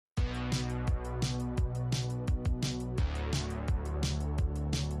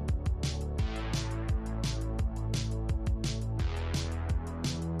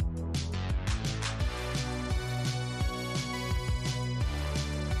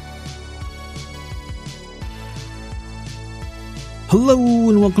Hello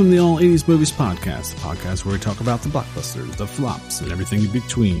and welcome to the All 80s Movies Podcast, the podcast where we talk about the blockbusters, the flops, and everything in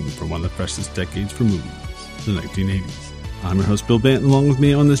between from one of the freshest decades for movies, the 1980s. I'm your host Bill Bant, and along with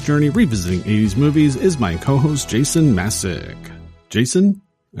me on this journey revisiting 80s movies is my co-host Jason Masick. Jason,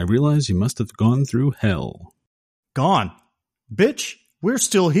 I realize you must have gone through hell. Gone? Bitch, we're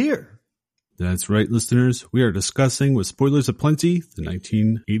still here. That's right, listeners. We are discussing, with spoilers aplenty, the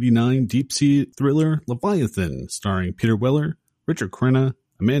 1989 deep-sea thriller Leviathan, starring Peter Weller, Richard Crenna,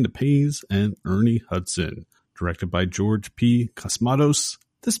 Amanda Pays, and Ernie Hudson. Directed by George P. Cosmatos,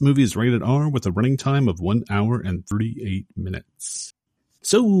 this movie is rated R with a running time of 1 hour and 38 minutes.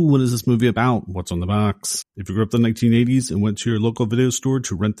 So, what is this movie about? What's on the box? If you grew up in the 1980s and went to your local video store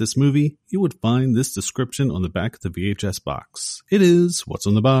to rent this movie, you would find this description on the back of the VHS box. It is What's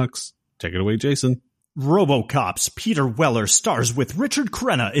on the Box. Take it away, Jason. RoboCop's Peter Weller stars with Richard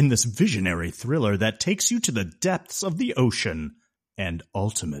Crenna in this visionary thriller that takes you to the depths of the ocean and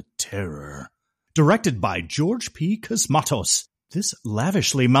ultimate terror. Directed by George P. Cosmatos, this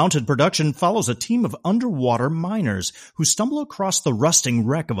lavishly mounted production follows a team of underwater miners who stumble across the rusting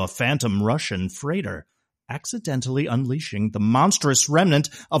wreck of a phantom Russian freighter, accidentally unleashing the monstrous remnant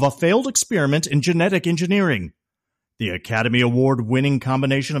of a failed experiment in genetic engineering. The Academy Award-winning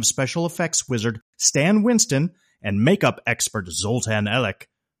combination of special effects wizard Stan Winston and makeup expert Zoltan Elek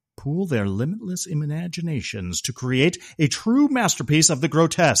pool their limitless imaginations to create a true masterpiece of the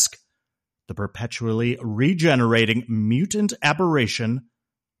grotesque. The perpetually regenerating mutant aberration,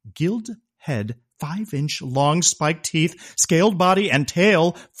 gilt head, 5-inch long spiked teeth, scaled body, and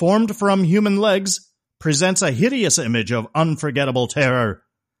tail formed from human legs, presents a hideous image of unforgettable terror.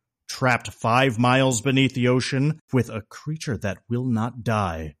 Trapped 5 miles beneath the ocean with a creature that will not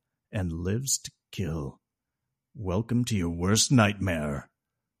die and lives to kill. Welcome to your worst nightmare.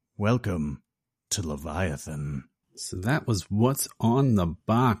 Welcome to Leviathan. So that was What's on the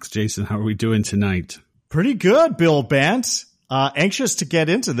Box. Jason, how are we doing tonight? Pretty good, Bill Bant. Anxious to get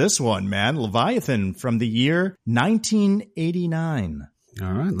into this one, man. Leviathan from the year 1989.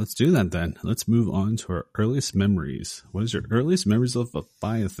 All right, let's do that then. Let's move on to our earliest memories. What is your earliest memories of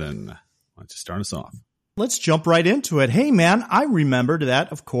Leviathan? Why don't you start us off? Let's jump right into it. Hey, man, I remembered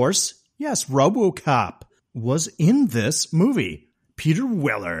that, of course. Yes, RoboCop was in this movie. Peter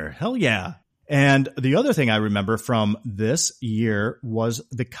Weller, hell yeah. And the other thing I remember from this year was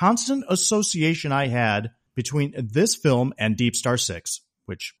the constant association I had between this film and Deep Star 6,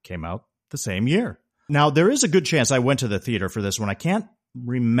 which came out the same year. Now, there is a good chance I went to the theater for this one. I can't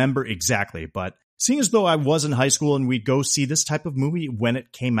remember exactly, but seeing as though I was in high school and we'd go see this type of movie when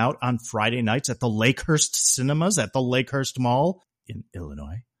it came out on Friday nights at the Lakehurst Cinemas at the Lakehurst Mall in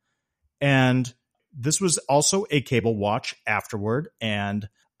Illinois. And this was also a cable watch afterward. And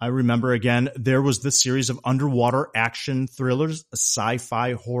I remember, again, there was this series of underwater action thrillers,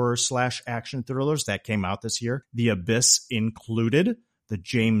 sci-fi horror / action thrillers that came out this year. The Abyss included, the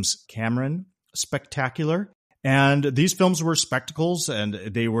James Cameron Spectacular. And these films were spectacles, and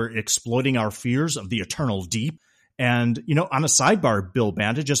they were exploiting our fears of the eternal deep. And, you know, on a sidebar, Bill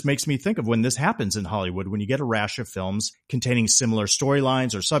Bant, it just makes me think of when this happens in Hollywood, when you get a rash of films containing similar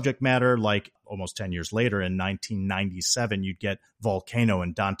storylines or subject matter, like almost 10 years later in 1997, you'd get Volcano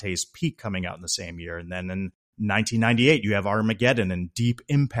and Dante's Peak coming out in the same year. And then in 1998, you have Armageddon and Deep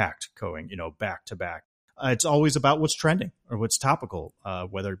Impact going, you know, back to back. It's always about what's trending or what's topical,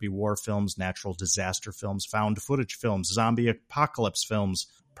 whether it be war films, natural disaster films, found footage films, zombie apocalypse films,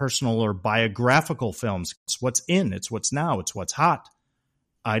 personal or biographical films. It's what's in, it's what's now, it's what's hot.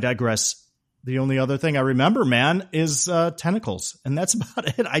 I digress. The only other thing I remember, man, is Tentacles. And that's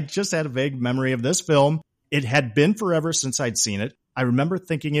about it. I just had a vague memory of this film. It had been forever since I'd seen it. I remember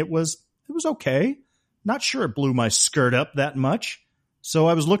thinking it was okay. Not sure it blew my skirt up that much. So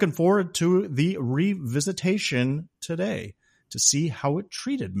I was looking forward to the revisitation today to see how it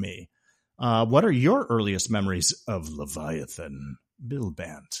treated me. What are your earliest memories of Leviathan, Bill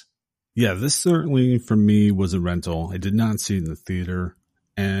Bant? Yeah, this certainly for me was a rental. I did not see it in the theater.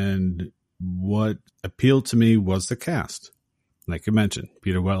 And what appealed to me was the cast. Like I mentioned,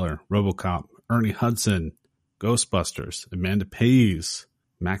 Peter Weller, RoboCop, Ernie Hudson, Ghostbusters, Amanda Pays,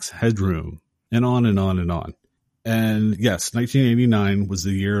 Max Headroom, and on and on and on. And yes, 1989 was the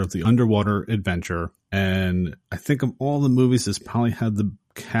year of the underwater adventure. And I think of all the movies, this probably had the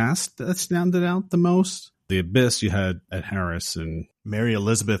cast that standed out the most. The Abyss, you had Ed Harris and Mary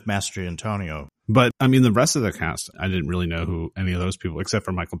Elizabeth Mastriantonio. But I mean, the rest of the cast, I didn't really know who any of those people, except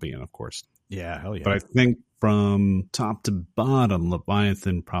for Michael Biehn, of course. Yeah, hell yeah. But I think from top to bottom,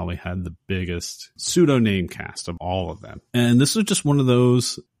 Leviathan probably had the biggest pseudo name cast of all of them. And this was just one of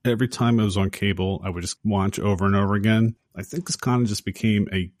those, every time it was on cable, I would just watch over and over again. I think this kind of just became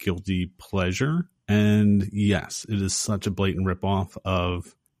a guilty pleasure. And yes, it is such a blatant ripoff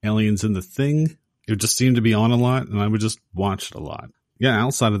of Aliens and the Thing. It just seemed to be on a lot, and I would just watch it a lot. Yeah,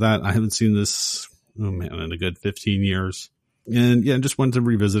 outside of that, I haven't seen this, in a good 15 years. And yeah, just wanted to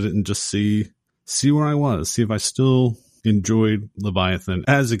revisit it and just see where I was, see if I still enjoyed Leviathan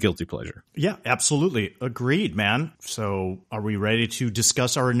as a guilty pleasure. Yeah, absolutely. Agreed, man. So are we ready to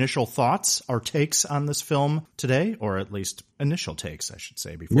discuss our initial thoughts, our takes on this film today? Or at least initial takes, I should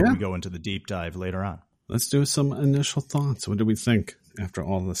say, before we go into the deep dive later on. Let's do some initial thoughts. What do we think after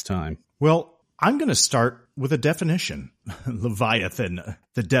all this time? Well, I'm going to start with a definition. Leviathan,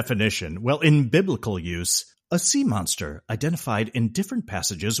 the definition. Well, in biblical use, a sea monster identified in different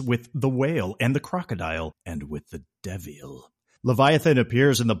passages with the whale and the crocodile and with the devil. Leviathan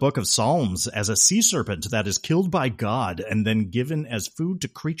appears in the book of Psalms as a sea serpent that is killed by God and then given as food to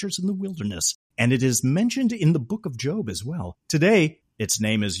creatures in the wilderness. And it is mentioned in the book of Job as well. Today, its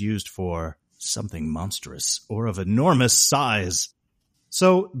name is used for something monstrous or of enormous size.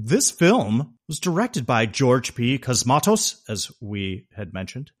 So this film was directed by George P. Cosmatos, as we had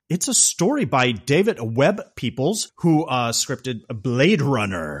mentioned. It's a story by David Webb Peoples, who scripted Blade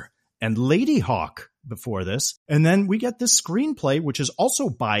Runner and Lady Hawk before this. And then we get this screenplay, which is also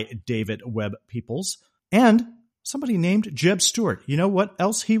by David Webb Peoples, and somebody named Jeb Stewart. You know what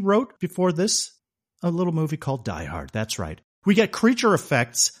else he wrote before this? A little movie called Die Hard. That's right. We get creature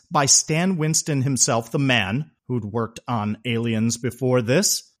effects by Stan Winston himself, the man who'd worked on Aliens before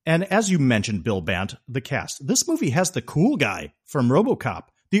this. And as you mentioned, Bill Bant, the cast. This movie has the cool guy from RoboCop,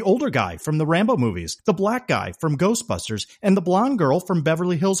 the older guy from the Rambo movies, the black guy from Ghostbusters, and the blonde girl from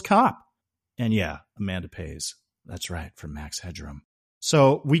Beverly Hills Cop. And yeah, Amanda Pays. That's right, from Max Headroom.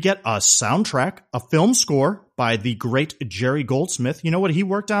 So we get a soundtrack, a film score by the great Jerry Goldsmith. You know what he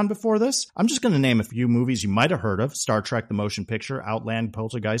worked on before this? I'm just going to name a few movies you might have heard of. Star Trek, The Motion Picture, Outland,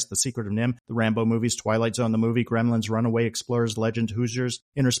 Poltergeist, The Secret of Nim, the Rambo movies, Twilight Zone, the movie, Gremlins, Runaway, Explorers, Legend, Hoosiers,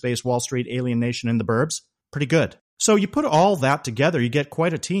 Inner Space, Wall Street, Alien Nation, and The Burbs. Pretty good. So you put all that together, you get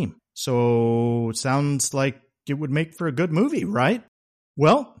quite a team. So it sounds like it would make for a good movie, right?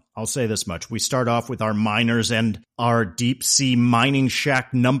 Well, I'll say this much. We start off with our miners and our deep sea mining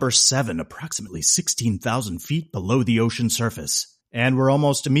shack number 7, approximately 16,000 feet below the ocean surface. And we're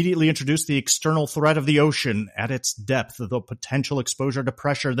almost immediately introduced to the external threat of the ocean at its depth, the potential exposure to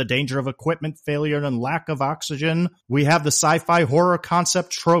pressure, the danger of equipment failure, and lack of oxygen. We have the sci-fi horror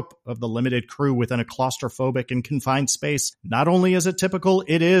concept trope of the limited crew within a claustrophobic and confined space. Not only is it typical,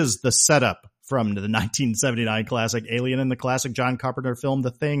 it is the setup from the 1979 classic Alien and the classic John Carpenter film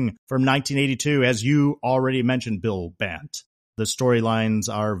The Thing from 1982, as you already mentioned, Bill Bant. The storylines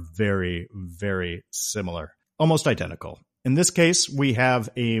are very, very similar, almost identical. In this case, we have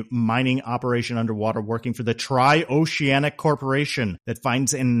a mining operation underwater working for the Tri-Oceanic Corporation that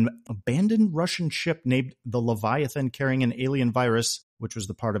finds an abandoned Russian ship named the Leviathan carrying an alien virus, which was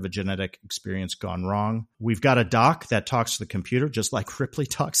the part of a genetic experience gone wrong. We've got a Doc that talks to the computer, just like Ripley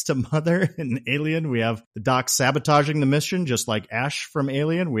talks to Mother in Alien. We have the Doc sabotaging the mission, just like Ash from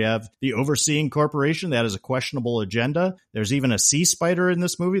Alien. We have the Overseeing Corporation that has a questionable agenda. There's even a sea spider in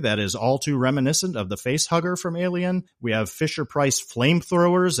this movie that is all too reminiscent of the facehugger from Alien. We have Fisher-Price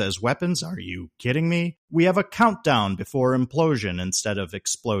flamethrowers as weapons. Are you kidding me? We have a countdown before implosion instead of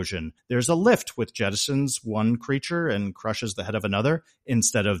explosion. There's a lift which jettisons one creature and crushes the head of another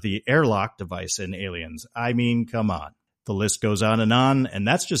instead of the airlock device in Aliens. I mean, come on. The list goes on, and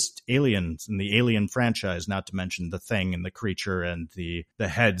that's just Aliens and the Alien franchise, not to mention The Thing and the creature and the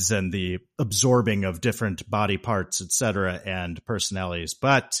heads and the absorbing of different body parts, etc., and personalities.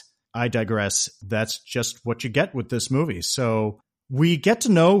 But I digress. That's just what you get with this movie. So we get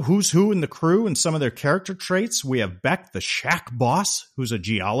to know who's who in the crew and some of their character traits. We have Beck, the shack boss, who's a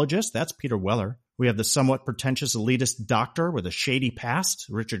geologist. That's Peter Weller. We have the somewhat pretentious elitist doctor with a shady past,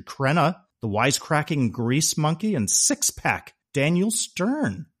 Richard Crenna, the wisecracking grease monkey, and six-pack, Daniel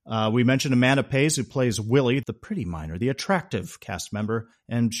Stern. We mentioned Amanda Pays, who plays Willie, the pretty miner, the attractive cast member,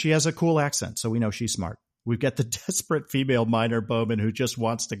 and she has a cool accent, so we know she's smart. We've got the desperate female miner, Bowman, who just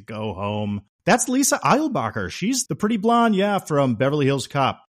wants to go home. That's Lisa Eilbacher. She's the pretty blonde, from Beverly Hills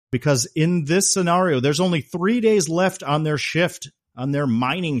Cop. Because in this scenario, there's only 3 days left on their shift, on their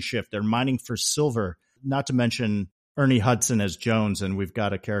mining shift. They're mining for silver. Not to mention Ernie Hudson as Jones, and we've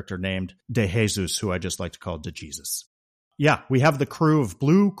got a character named De Jesus, who I just like to call De Jesus. Yeah, we have the crew of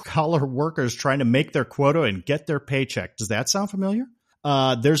blue-collar workers trying to make their quota and get their paycheck. Does that sound familiar?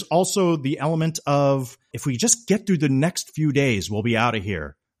 There's also the element of, if we just get through the next few days, we'll be out of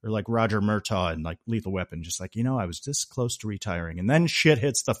here. Or like Roger Murtaugh in like Lethal Weapon, just like, I was this close to retiring. And then shit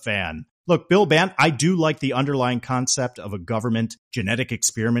hits the fan. Look, Bill Bant, I do like the underlying concept of a government genetic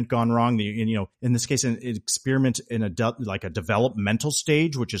experiment gone wrong. In this case, an experiment in a developmental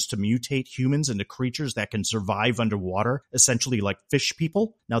stage, which is to mutate humans into creatures that can survive underwater, essentially like fish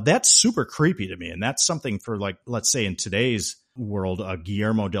people. Now, that's super creepy to me. And that's something for, like, let's say in today's world,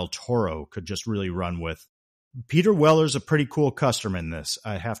 Guillermo del Toro could just really run with. Peter Weller's a pretty cool customer in this,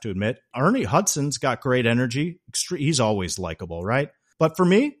 I have to admit. Ernie Hudson's got great energy. He's always likable, right? But for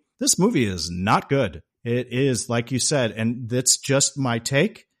me, this movie is not good. It is, like you said, and that's just my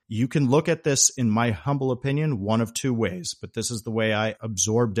take. You can look at this, in my humble opinion, one of two ways, but this is the way I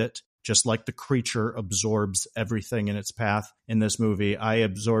absorbed it. Just like the creature absorbs everything in its path in this movie, I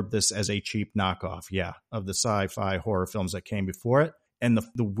absorbed this as a cheap knockoff, of the sci-fi horror films that came before it. And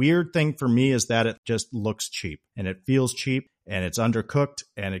the weird thing for me is that it just looks cheap and it feels cheap and it's undercooked,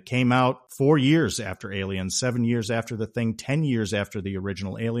 and it came out 4 years after Alien, 7 years after The Thing, 10 years after the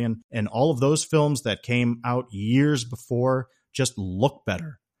original Alien. And all of those films that came out years before just look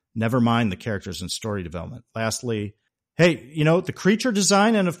better. Never mind the characters and story development. Lastly, hey, the creature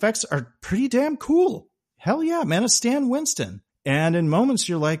design and effects are pretty damn cool. Hell yeah, man, it's Stan Winston. And in moments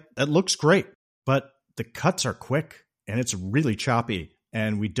you're like, that looks great, but the cuts are quick. And it's really choppy,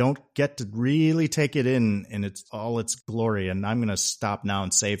 and we don't get to really take it in its all its glory. And I'm going to stop now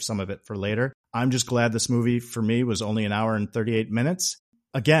and save some of it for later. I'm just glad this movie, for me, was only an hour and 38 minutes.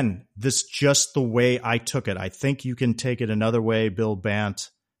 Again, this just the way I took it. I think you can take it another way, Bill Bant,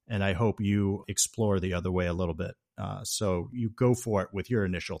 and I hope you explore the other way a little bit. So you go for it with your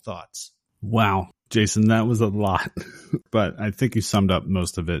initial thoughts. Wow, Jason, that was a lot, but I think you summed up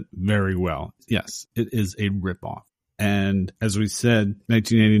most of it very well. Yes, it is a ripoff. And as we said,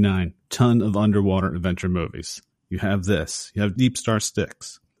 1989, ton of underwater adventure movies. You have this. You have Deep Star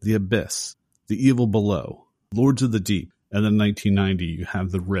Six, The Abyss, The Evil Below, Lords of the Deep, and then 1990, you have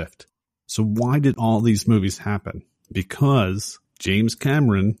The Rift. So why did all these movies happen? Because James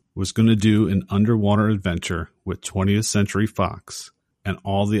Cameron was going to do an underwater adventure with 20th Century Fox, and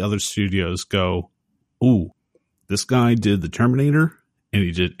all the other studios go, ooh, this guy did The Terminator, and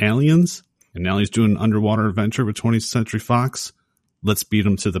he did Aliens, and now he's doing an underwater adventure with 20th Century Fox. Let's beat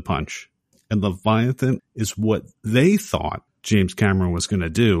him to the punch. And Leviathan is what they thought James Cameron was going to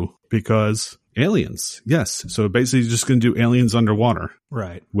do, because Aliens. Yes. So basically just going to do Aliens underwater.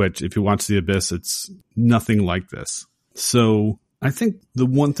 Right. Which, if you watch The Abyss, it's nothing like this. So I think the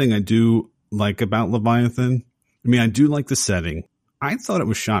one thing I do like about Leviathan, I do like the setting. I thought it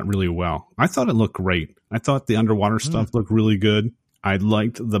was shot really well. I thought it looked great. I thought the underwater stuff looked really good. I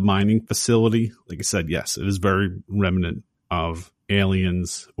liked the mining facility. Like I said, yes, it is very remnant of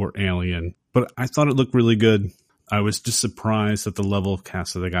Aliens or Alien, but I thought it looked really good. I was just surprised at the level of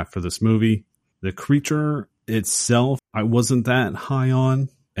cast that I got for this movie. The creature itself, I wasn't that high on,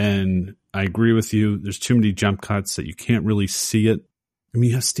 and I agree with you. There's too many jump cuts that you can't really see it.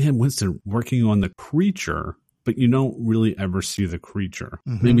 You have Stan Winston working on the creature, but you don't really ever see the creature.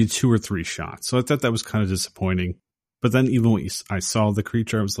 Mm-hmm. Maybe 2 or 3 shots. So I thought that was kind of disappointing. But then even when I saw the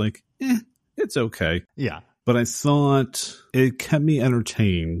creature, I was like, it's okay. Yeah. But I thought it kept me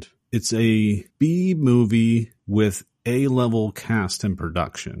entertained. It's a B movie with A-level cast and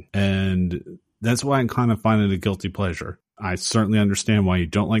production. And that's why I kind of find it a guilty pleasure. I certainly understand why you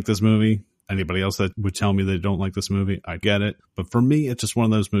don't like this movie. Anybody else that would tell me they don't like this movie, I get it. But for me, it's just one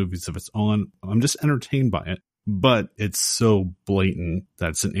of those movies. If it's on, I'm just entertained by it. But it's so blatant that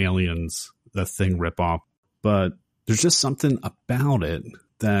it's an Aliens, The Thing ripoff. But there's just something about it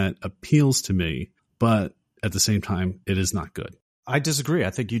that appeals to me, but at the same time, it is not good. I disagree. I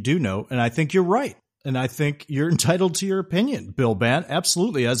think you do know, and I think you're right. And I think you're entitled to your opinion, Bill Bant.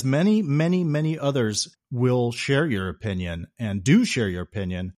 Absolutely. As many, many, many others will share your opinion and do share your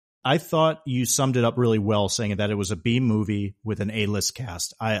opinion. I thought you summed it up really well, saying that it was a B movie with an A-list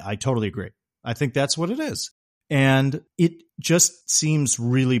cast. I totally agree. I think that's what it is. And it just seems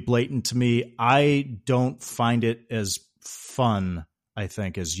really blatant to me. I don't find it as fun, I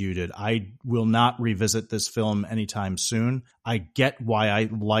think, as you did. I will not revisit this film anytime soon. I get why I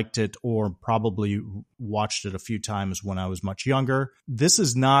liked it or probably watched it a few times when I was much younger. This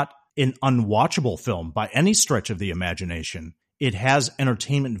is not an unwatchable film by any stretch of the imagination. It has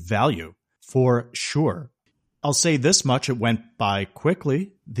entertainment value for sure. I'll say this much. It went by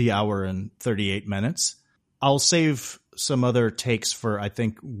quickly, the hour and 38 minutes. I'll save some other takes for, I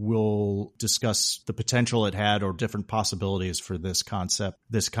think we'll discuss the potential it had or different possibilities for this concept,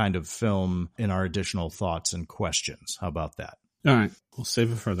 this kind of film in our additional thoughts and questions. How about that? All right, we'll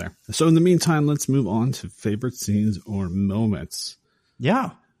save it for there. So in the meantime, let's move on to favorite scenes or moments.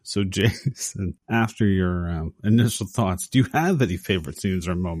 Yeah. So Jason, after your initial thoughts, do you have any favorite scenes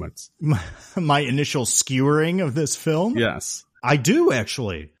or moments? My initial skewering of this film? Yes. I do,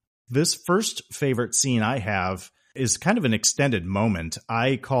 actually. This first favorite scene I have is kind of an extended moment.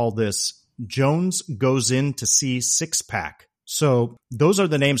 I call this Jones Goes In to See Six Pack. So those are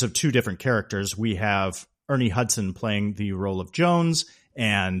the names of two different characters. We have Ernie Hudson playing the role of Jones,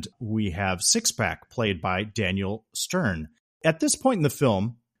 and we have Six Pack played by Daniel Stern. At this point in the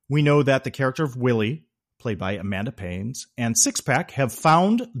film, we know that the character of Willie, played by Amanda Pays, and Six Pack have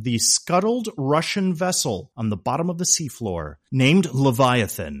found the scuttled Russian vessel on the bottom of the seafloor named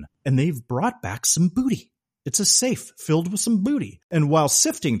Leviathan, and they've brought back some booty. It's a safe filled with some booty. And while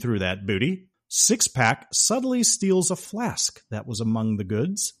sifting through that booty, Six Pack subtly steals a flask that was among the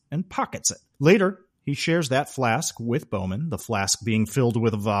goods and pockets it. Later, he shares that flask with Bowman, the flask being filled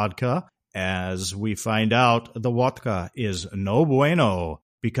with vodka. As we find out, the vodka is no bueno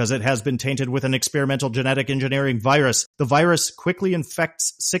because it has been tainted with an experimental genetic engineering virus. The virus quickly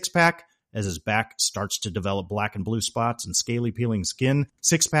infects Six Pack as his back starts to develop black and blue spots and scaly peeling skin.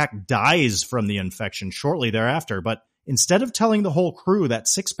 Six Pack dies from the infection shortly thereafter, but instead of telling the whole crew that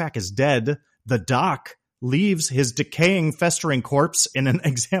Six Pack is dead, the doc leaves his decaying, festering corpse in an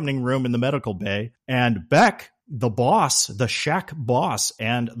examining room in the medical bay, and Beck, the boss, the shack boss,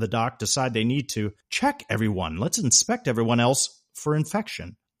 and the doc decide they need to check everyone. Let's inspect everyone else for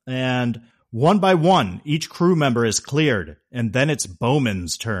infection. And one by one, each crew member is cleared, and then it's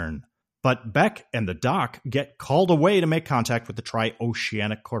Bowman's turn. But Beck and the doc get called away to make contact with the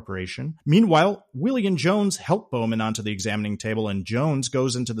Tri-Oceanic Corporation. Meanwhile, Willie and Jones help Bowman onto the examining table, and Jones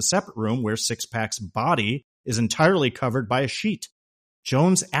goes into the separate room where Six Pack's body is entirely covered by a sheet.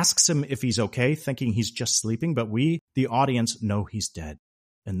 Jones asks him if he's okay, thinking he's just sleeping, but we, the audience, know he's dead.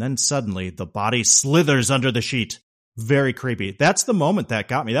 And then suddenly, the body slithers under the sheet. Very creepy. That's the moment that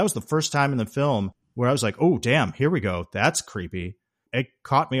got me. That was the first time in the film where I was like, oh, damn, here we go. That's creepy. It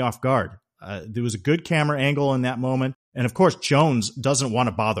caught me off guard. There was a good camera angle in that moment. And of course, Jones doesn't want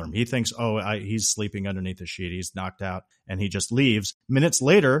to bother him. He thinks, he's sleeping underneath the sheet. He's knocked out, and he just leaves. Minutes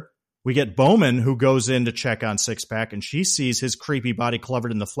later, we get Bowman, who goes in to check on Six Pack, and she sees his creepy body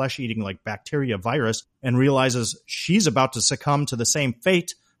covered in the flesh-eating like bacteria virus and realizes she's about to succumb to the same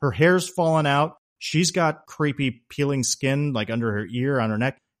fate. Her hair's fallen out. She's got creepy peeling skin like under her ear, on her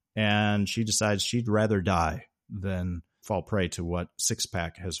neck, and she decides she'd rather die than fall prey to what Six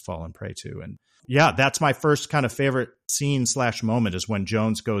Pack has fallen prey to. And yeah, that's my first kind of favorite scene / moment, is when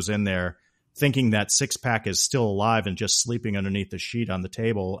Jones goes in there thinking that Six Pack is still alive and just sleeping underneath the sheet on the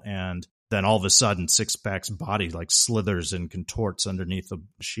table. And then all of a sudden, Six Pack's body like slithers and contorts underneath the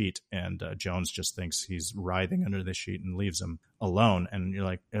sheet. And Jones just thinks he's writhing under the sheet and leaves him alone. And you're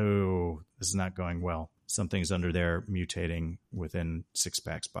like, oh, this is not going well. Something's under there mutating within Six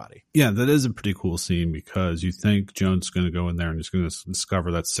Pack's body. Yeah, that is a pretty cool scene, because you think Jones is going to go in there and he's going to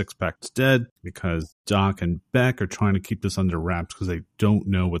discover that Six Pack's dead, because Doc and Beck are trying to keep this under wraps because they don't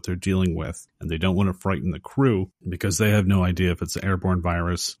know what they're dealing with, and they don't want to frighten the crew because they have no idea if it's an airborne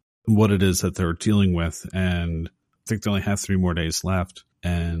virus, what it is that they're dealing with. And I think they only have 3 more days left,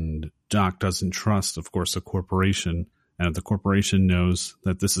 and Doc doesn't trust, of course, the corporation. And if the corporation knows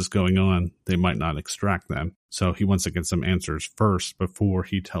that this is going on, they might not extract them. So he wants to get some answers first before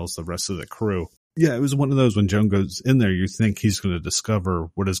he tells the rest of the crew. Yeah, it was one of those when Joan goes in there, you think he's going to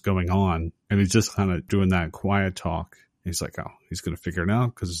discover what is going on. And he's just kind of doing that quiet talk. He's like, oh, he's going to figure it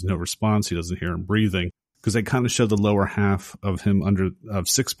out because there's no response. He doesn't hear him breathing. Because they kind of show the lower half of him of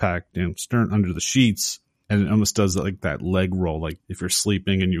Six Pack, Stern under the sheets. And it almost does like that leg roll, like if you're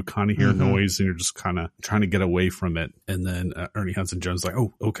sleeping and you kind of hear noise and you're just kind of trying to get away from it. And then Ernie Hudson Jones is like,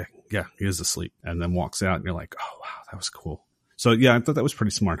 oh, okay, yeah, he is asleep. And then walks out and you're like, oh, wow, that was cool. So yeah, I thought that was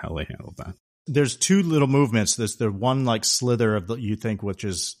pretty smart how they handled that. There's 2 little movements. There's the one like slither of you think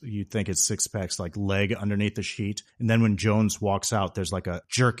it's Six Pack's like leg underneath the sheet. And then when Jones walks out, there's like a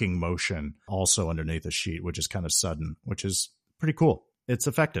jerking motion also underneath the sheet, which is kind of sudden, which is pretty cool. It's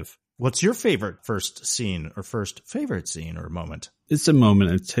effective. What's your favorite first scene or first favorite scene or moment? It's a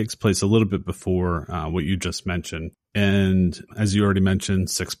moment. It takes place a little bit before what you just mentioned. And as you already mentioned,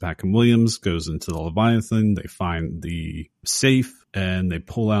 Six Pack and Williams goes into the Leviathan. They find the safe and they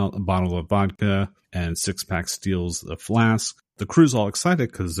pull out a bottle of vodka, and Six Pack steals the flask. The crew's all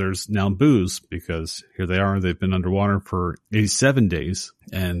excited because there's now booze, because here they are. They've been underwater for 87 days,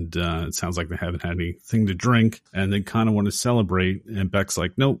 and it sounds like they haven't had anything to drink, and they kind of want to celebrate. And Beck's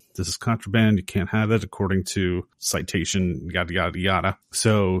like, nope, this is contraband. You can't have it according to citation, yada, yada, yada.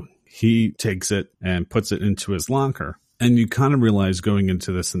 So he takes it and puts it into his locker. And you kind of realize going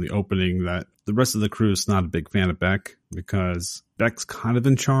into this in the opening that the rest of the crew is not a big fan of Beck, because Beck's kind of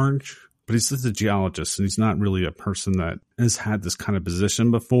in charge. But he's just a geologist, and he's not really a person that has had this kind of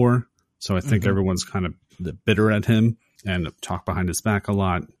position before. So I think everyone's kind of bitter at him and talk behind his back a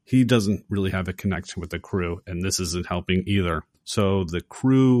lot. He doesn't really have a connection with the crew, and this isn't helping either. So the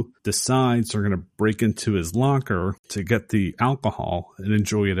crew decides they're going to break into his locker to get the alcohol and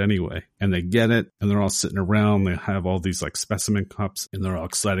enjoy it anyway. And they get it, and they're all sitting around. They have all these like specimen cups, and they're all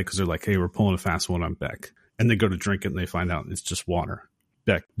excited because they're like, hey, we're pulling a fast one on Beck. And they go to drink it, and they find out it's just water.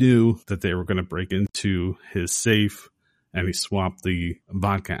 Beck knew that they were going to break into his safe, and he swapped the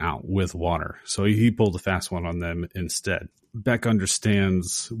vodka out with water. So he pulled a fast one on them instead. Beck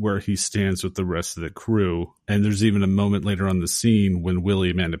understands where he stands with the rest of the crew. And there's even a moment later on the scene when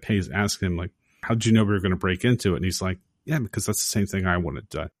Willie Amanda Pays asks him, like, how'd you know we were going to break into it? And he's like, yeah, because that's the same thing I wanted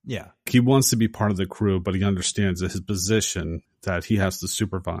done. Yeah. He wants to be part of the crew, but he understands that his position that he has to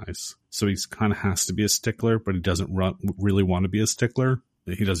supervise. So he kind of has to be a stickler, but he doesn't really want to be a stickler.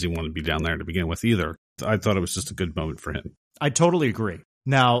 He doesn't even want to be down there to begin with either. I thought it was just a good moment for him. I totally agree.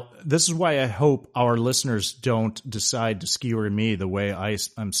 Now, this is why I hope our listeners don't decide to skewer me the way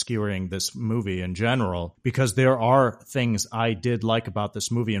I'm skewering this movie in general, because there are things I did like about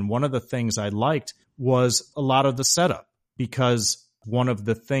this movie. And one of the things I liked was a lot of the setup, because one of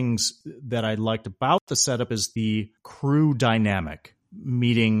the things that I liked about the setup is the crew dynamic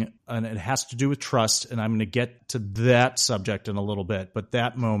meeting, and it has to do with trust. And I'm going to get to that subject in a little bit, but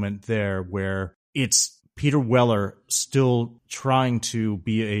that moment there where it's Peter Weller still trying to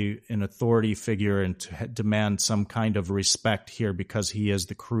be an authority figure and to demand some kind of respect here because he is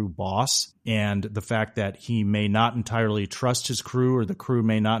the crew boss, and the fact that he may not entirely trust his crew or the crew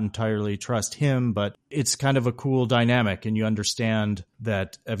may not entirely trust him, but it's kind of a cool dynamic, and you understand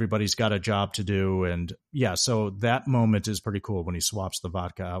that everybody's got a job to do. And yeah, so that moment is pretty cool when he swaps the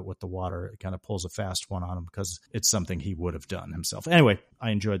vodka out with the water. It kind of pulls a fast one on him because it's something he would have done himself. Anyway, I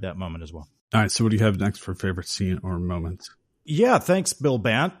enjoyed that moment as well. All right, so what do you have next for favorite scene or moment? Yeah, thanks, Bill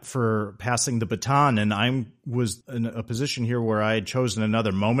Bant, for passing the baton. And I was in a position here where I had chosen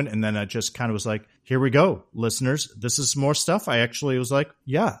another moment, and then I just kind of was like, here we go, listeners. This is more stuff. I actually was like,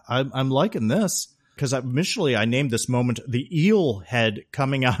 yeah, I'm liking this. Because initially I named this moment the eel head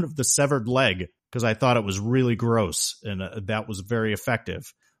coming out of the severed leg, because I thought it was really gross, and that was very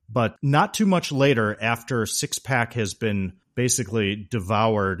effective. But not too much later, after Six Pack has been basically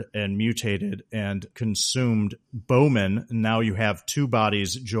devoured and mutated and consumed Bowman, now you have two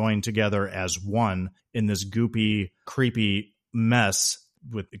bodies joined together as one in this goopy, creepy mess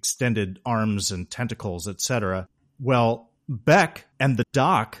with extended arms and tentacles, etc. Well, Beck and the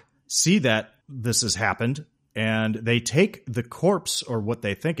doc see that this has happened, and they take the corpse, or what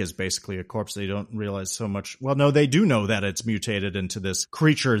they think is basically a corpse. They don't realize so much. Well, no, they do know that it's mutated into this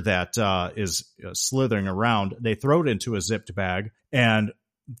creature that is slithering around. They throw it into a zipped bag, and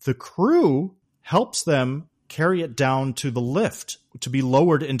the crew helps them carry it down to the lift to be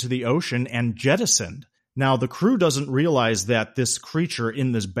lowered into the ocean and jettisoned. Now, the crew doesn't realize that this creature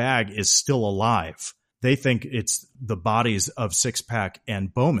in this bag is still alive. They think it's the bodies of Six Pack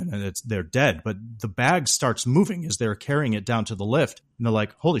and Bowman, and they're dead. But the bag starts moving as they're carrying it down to the lift. And they're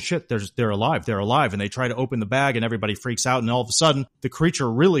like, holy shit, they're alive. They're alive. And they try to open the bag, and everybody freaks out. And all of a sudden, the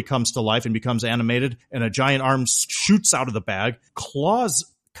creature really comes to life and becomes animated. And a giant arm shoots out of the bag, claws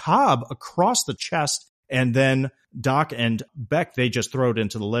Cobb across the chest. And then Doc and Beck, they just throw it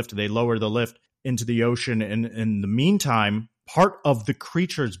into the lift. They lower the lift into the ocean. And in the meantime, part of the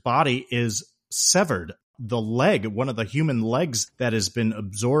creature's body is severed. The leg, one of the human legs that has been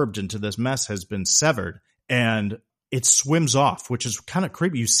absorbed into this mess, has been severed, and it swims off, which is kind of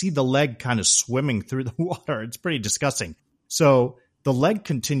creepy. You see the leg kind of swimming through the water. It's pretty disgusting. So the leg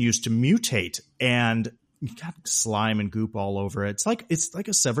continues to mutate, and you got slime and goop all over it. It's like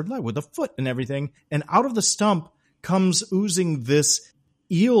a severed leg with a foot and everything. And out of the stump comes oozing this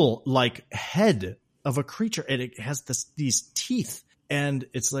eel-like head of a creature, and it has these teeth. And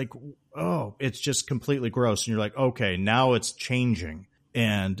it's like, oh, it's just completely gross. And you're like, okay, now it's changing.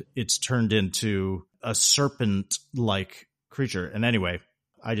 And it's turned into a serpent-like creature. And anyway,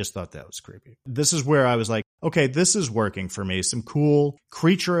 I just thought that was creepy. This is where I was like, okay, this is working for me. Some cool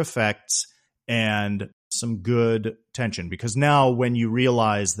creature effects and some good tension. Because now when you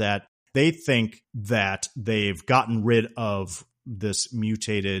realize that They think that they've gotten rid of this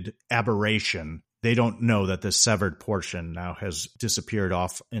mutated aberration. They don't know that the severed portion now has disappeared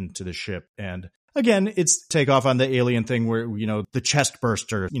off into the ship. And again, it's takeoff on the alien thing where, the chest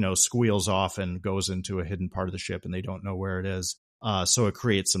burster, squeals off and goes into a hidden part of the ship and they don't know where it is. So it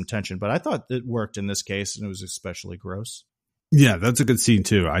creates some tension. But I thought it worked in this case, and it was especially gross. Yeah, that's a good scene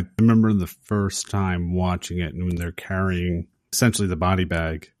too. I remember the first time watching it, and when they're carrying essentially the body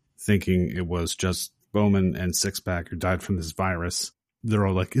bag, thinking it was just Bowman and Sixpack who died from this virus. They're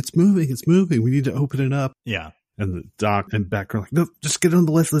all like, it's moving, we need to open it up. Yeah. And the Doc and Beck are like, no, just get it on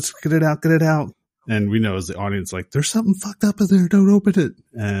the list, let's get it out. And we know as the audience, like, there's something fucked up in there, don't open it.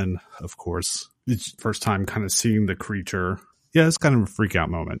 And of course, it's first time kind of seeing the creature. Yeah, it's kind of a freak out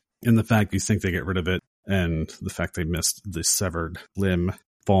moment. And the fact you think they get rid of it, and the fact they missed the severed limb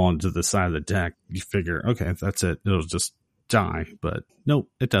fall into the side of the deck, you figure, okay, that's it. It'll just die. But nope,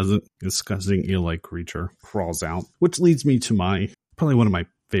 it doesn't. A disgusting eel-like creature crawls out, which leads me to probably one of my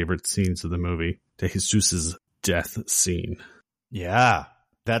favorite scenes of the movie, De Jesus' death scene. Yeah,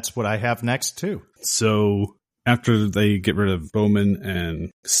 that's what I have next too. So after they get rid of Bowman and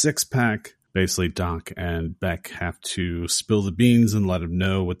Sixpack, basically Doc and Beck have to spill the beans and let them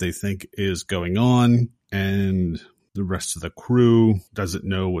know what they think is going on. And the rest of the crew doesn't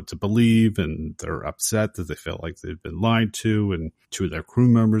know what to believe, and they're upset that they feel like they've been lied to, and 2 of their crew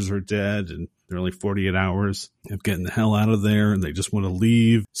members are dead, and they're only 48 hours of getting the hell out of there, and they just want to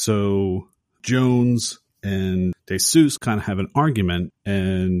leave. So Jones and DeSeuss kind of have an argument,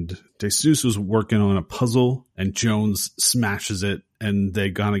 and DeSeuss was working on a puzzle, and Jones smashes it, and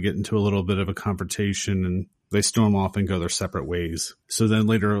they kind of get into a little bit of a confrontation, and they storm off and go their separate ways. So then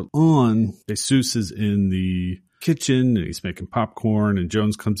later on, DeSeuss is in the kitchen and he's making popcorn, and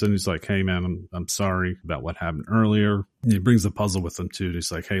Jones comes in. He's like, hey man, I'm sorry about what happened earlier. And he brings the puzzle with him too. And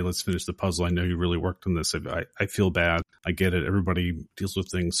he's like, hey, let's finish the puzzle. I know you really worked on this. I feel bad. I get it. Everybody deals with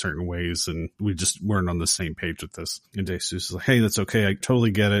things certain ways, and we just weren't on the same page with this. And DeSeuss is like, hey, that's okay. I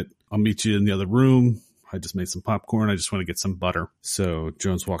totally get it. I'll meet you in the other room. I just made some popcorn. I just want to get some butter. So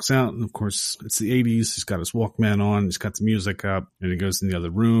Jones walks out, and of course it's the 80s. He's got his Walkman on. He's got the music up, and he goes in the other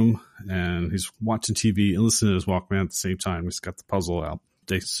room, and he's watching TV and listening to his Walkman at the same time. He's got the puzzle out.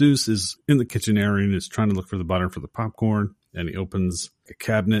 DeSeuss is in the kitchen area and is trying to look for the butter for the popcorn, and he opens a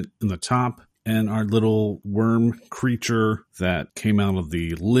cabinet in the top, and our little worm creature that came out of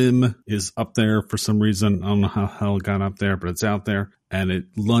the limb is up there for some reason. I don't know how the hell it got up there, but it's out there, and it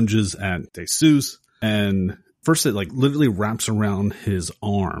lunges at DeSeuss. And first it literally wraps around his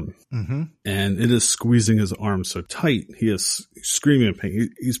arm, and it is squeezing his arm so tight. He is screaming in pain.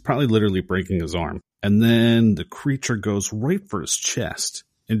 He's probably literally breaking his arm. And then the creature goes right for his chest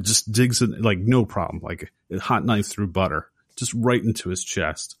and just digs it no problem, like a hot knife through butter, just right into his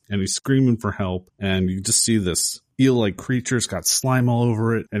chest. And he's screaming for help. And you just see this eel-like creature. It's got slime all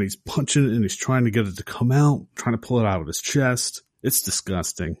over it, and he's punching it, and he's trying to get it to come out, trying to pull it out of his chest. It's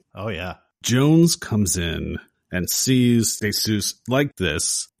disgusting. Oh yeah. Jones comes in and sees DeSeuss like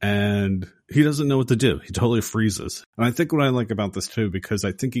this, and he doesn't know what to do. He totally freezes. And I think what I like about this too, because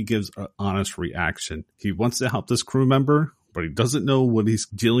I think he gives an honest reaction. He wants to help this crew member, but he doesn't know what he's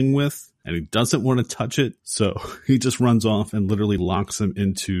dealing with, and he doesn't want to touch it. So he just runs off and literally locks him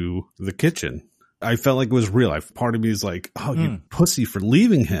into the kitchen. I felt like it was real. Part of me is like, oh, you pussy for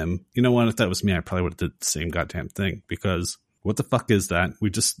leaving him. You know what? If that was me, I probably would have did the same goddamn thing, because what the fuck is that?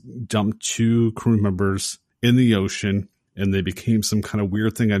 We just dumped 2 crew members in the ocean, and they became some kind of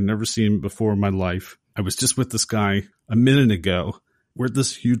weird thing I'd never seen before in my life. I was just with this guy a minute ago. Where'd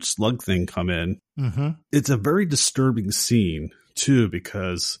this huge slug thing come in? It's a very disturbing scene, too,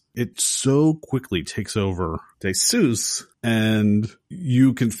 because it so quickly takes over DeSeuss, and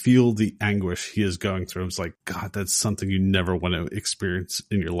you can feel the anguish he is going through. It's like, God, that's something you never want to experience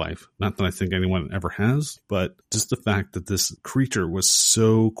in your life. Not that I think anyone ever has, but just the fact that this creature was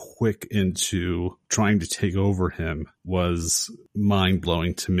so quick into trying to take over him was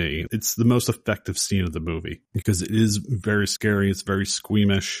mind-blowing to me. It's the most effective scene of the movie because it is very scary. It's very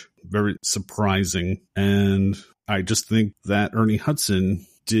squeamish, very surprising, and I just think that Ernie Hudson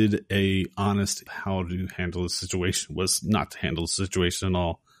did a honest how to handle the situation. Was not to handle the situation at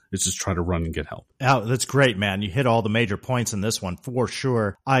all. It's just try to run and get help. Oh, that's great, man. You hit all the major points in this one for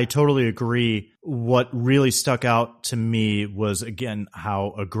sure. I totally agree. What really stuck out to me was, again,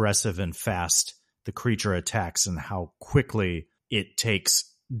 how aggressive and fast the creature attacks and how quickly it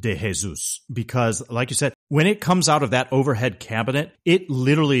takes De Jesus. Because, like you said, when it comes out of that overhead cabinet, it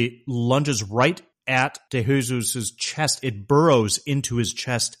literally lunges right at De Jesus' chest. It burrows into his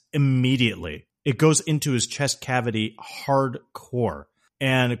chest immediately. It goes into his chest cavity hardcore.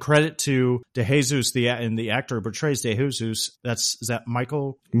 And credit to DeJesus, the actor who portrays DeJesus. Is that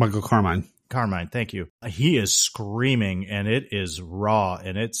Michael? Michael Carmine. Carmine, thank you. He is screaming, and it is raw,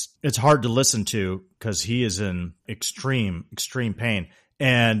 and it's hard to listen to because he is in extreme pain.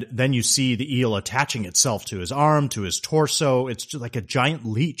 And then you see the eel attaching itself to his arm, to his torso. It's just like a giant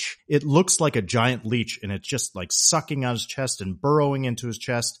leech. It looks like a giant leech, and it's just like sucking on his chest and burrowing into his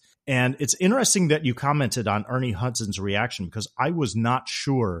chest. And it's interesting that you commented on Ernie Hudson's reaction, because I was not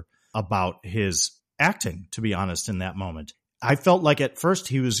sure about his acting, to be honest, in that moment. I felt like at first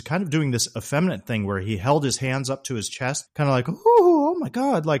he was kind of doing this effeminate thing where he held his hands up to his chest, kind of like, oh my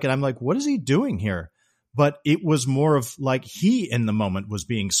God. And I'm like, what is he doing here? But it was more of like he in the moment was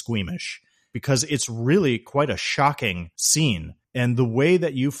being squeamish, because it's really quite a shocking scene. And the way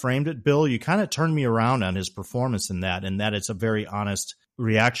that you framed it, Bill, you kind of turned me around on his performance in that, and that it's a very honest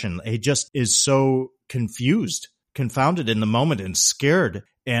reaction. He just is so confused, confounded in the moment, and scared,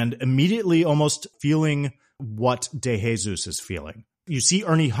 and immediately almost feeling what DeJesus is feeling. You see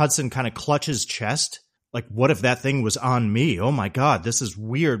Ernie Hudson kind of clutch his chest. Like, what if that thing was on me? Oh my God, this is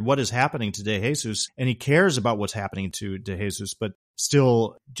weird. What is happening to DeJesus? And he cares about what's happening to DeJesus, but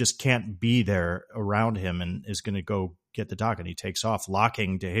still just can't be there around him, and is going to go get the doc. And he takes off,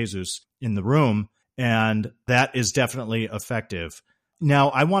 locking DeJesus in the room. And that is definitely effective. Now,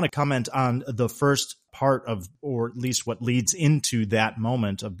 I want to comment on the first part of, or at least what leads into that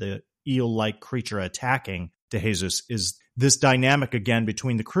moment of the eel-like creature attacking DeJesus, is this dynamic again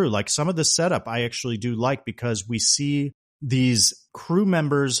between the crew. Like, some of the setup I actually do like, because we see these crew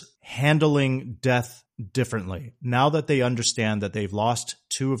members handling death differently. Now that they understand that they've lost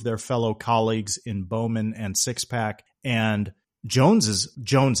two of their fellow colleagues in Bowman and Sixpack, and Jones is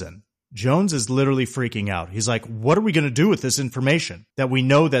jonesing. Jones is literally freaking out. He's like, what are we going to do with this information? That we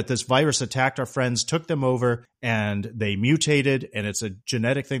know that this virus attacked our friends, took them over, and they mutated, and it's a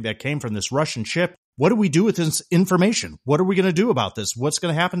genetic thing that came from this Russian ship. What do we do with this information? What are we going to do about this? What's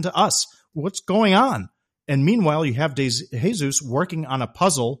going to happen to us? What's going on? And meanwhile, you have DeJesus working on a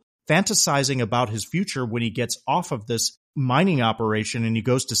puzzle, fantasizing about his future when he gets off of this mining operation and he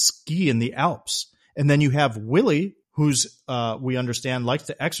goes to ski in the Alps. And then you have Willie, who's, we understand, likes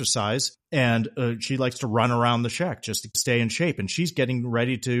to exercise, and she likes to run around the shack just to stay in shape. And she's getting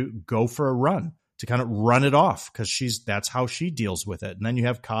ready to go for a run, to kind of run it off, because that's how she deals with it. And then you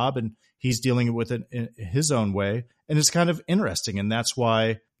have Cobb, and he's dealing with it in his own way. And it's kind of interesting. And that's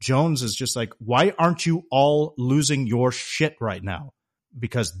why Jones is just like, why aren't you all losing your shit right now?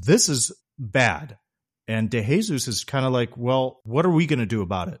 Because this is bad. And DeJesus is kind of like, well, what are we going to do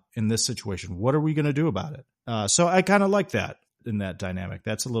about it in this situation? What are we going to do about it? So I kind of like that in that dynamic.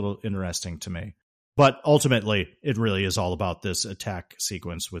 That's a little interesting to me. But ultimately, it really is all about this attack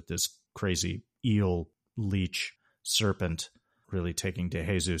sequence with this crazy eel, leech, serpent really taking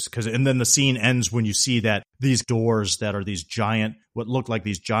DeJesus. And then the scene ends when you see that these doors that are these giant, what look like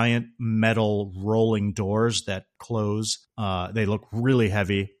these giant metal rolling doors that close, they look really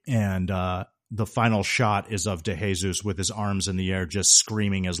heavy. And the final shot is of DeJesus with his arms in the air, just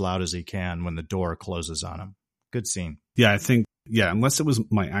screaming as loud as he can when the door closes on him. Good scene. Yeah, I think, unless it was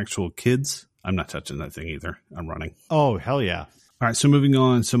my actual kids, I'm not touching that thing either. I'm running. Oh, hell yeah. All right, so moving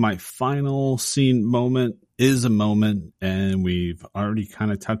on. So my final scene moment is a moment, and we've already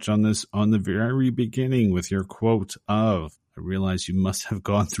kind of touched on this on the very beginning with your quote of, I realize you must have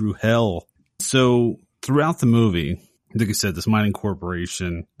gone through hell. So throughout the movie, like I said, this mining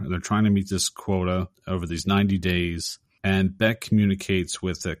corporation, they're trying to meet this quota over these 90 days, and Beck communicates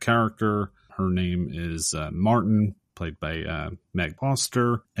with a character. Her name is Martin, played by Meg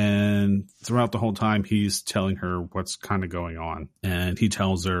Foster, and throughout the whole time, he's telling her what's kind of going on. And he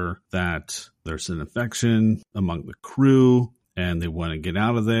tells her that there's an infection among the crew, and they want to get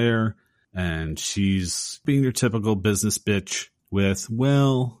out of there, and she's being your typical business bitch with,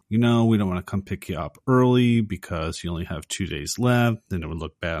 well, we don't want to come pick you up early because you only have 2 days left, and it would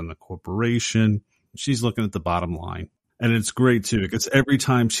look bad on the corporation. She's looking at the bottom line. And it's great, too, because every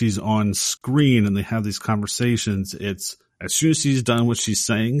time she's on screen and they have these conversations, it's as soon as she's done what she's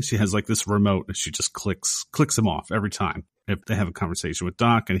saying, she has like this remote and she just clicks them off every time. If they have a conversation with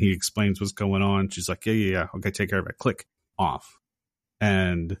Doc and he explains what's going on, she's like, yeah, okay, take care of it. Click, off.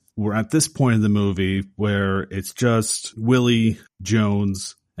 And we're at this point in the movie where it's just Willie,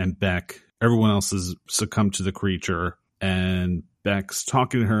 Jones, and Beck. Everyone else has succumbed to the creature. And Beck's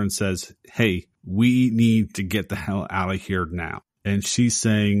talking to her and says, hey, we need to get the hell out of here now. And she's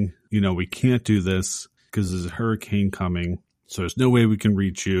saying, we can't do this because there's a hurricane coming. So there's no way we can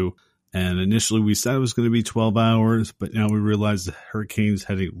reach you. And initially we said it was going to be 12 hours, but now we realize the hurricane's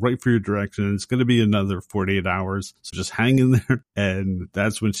heading right for your direction. It's going to be another 48 hours. So just hang in there. And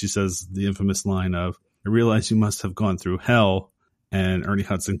that's when she says the infamous line of, I realize you must have gone through hell. And Ernie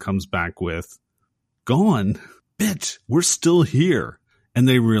Hudson comes back with, gone? Bitch, we're still here. And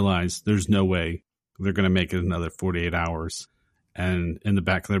they realize there's no way they're going to make it another 48 hours. And in the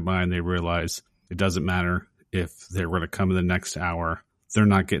back of their mind, they realize it doesn't matter if they're going to come in the next hour. They're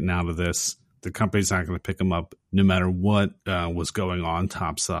not getting out of this. The company's not going to pick them up no matter what was going on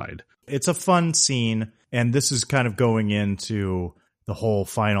topside. It's a fun scene, and this is kind of going into the whole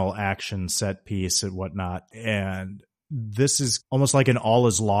final action set piece and whatnot. And this is almost like an all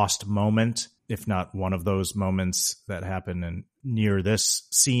is lost moment, if not one of those moments that happen in near this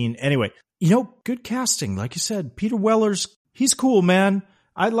scene. Anyway, good casting. Like you said, Peter Weller's, he's cool, man.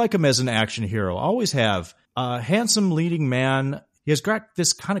 I like him as an action hero. Always have. Handsome leading man. He has got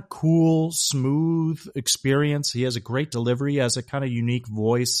this kind of cool, smooth experience. He has a great delivery, has a kind of unique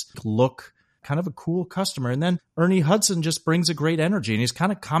voice, look, kind of a cool customer. And then Ernie Hudson just brings a great energy, and he's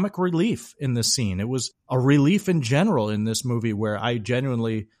kind of comic relief in this scene. It was a relief in general in this movie where I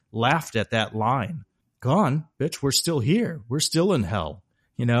genuinely laughed at that line. Gone, bitch, we're still here. We're still in hell.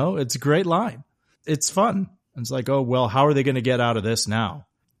 It's a great line. It's fun. It's like, oh, well, how are they going to get out of this now?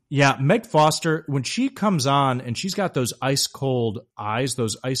 Yeah, Meg Foster, when she comes on and she's got those ice cold eyes,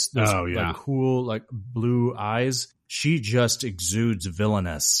 those like cool, like blue eyes, she just exudes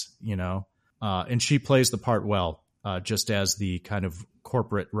villainous, and she plays the part well, just as the kind of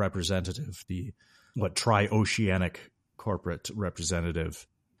corporate representative, the tri-oceanic corporate representative.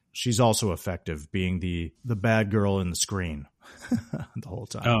 She's also effective being the bad girl in the screen the whole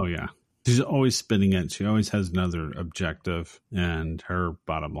time. Oh, yeah. She's always spinning it. She always has another objective, and her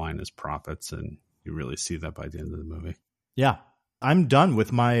bottom line is profits, and you really see that by the end of the movie. Yeah. I'm done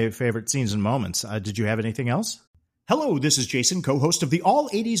with my favorite scenes and moments. Did you have anything else? Hello, this is Jason, co-host of the All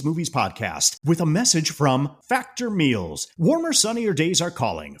 80s Movies podcast, with a message from Factor Meals. Warmer, sunnier days are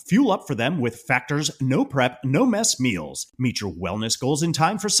calling. Fuel up for them with Factor's no prep, no mess meals. Meet your wellness goals in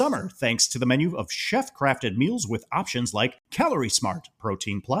time for summer, thanks to the menu of chef-crafted meals with options like Calorie Smart,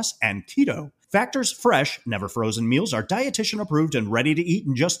 Protein Plus, and Keto. Factor's fresh, never frozen meals are dietitian approved and ready to eat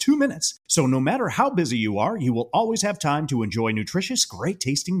in just 2 minutes. So no matter how busy you are, you will always have time to enjoy nutritious, great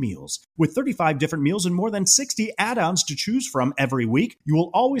tasting meals. With 35 different meals and more than 60 add-ons to choose from every week, you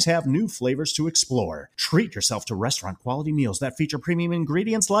will always have new flavors to explore. Treat yourself to restaurant quality meals that feature premium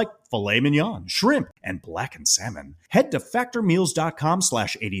ingredients like filet mignon, shrimp, and blackened salmon. Head to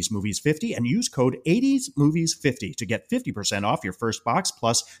factormeals.com/80smovies50 and use code 80smovies50 to get 50% off your first box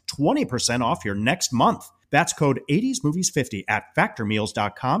plus 20% off your next month. That's code 80smovies50 at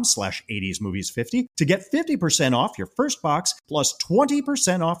factormeals.com/80smovies50 to get 50% off your first box plus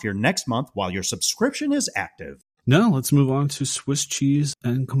 20% off your next month while your subscription is active. Now let's move on to Swiss cheese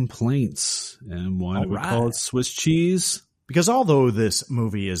and complaints. And why do we call it Swiss cheese? Because although this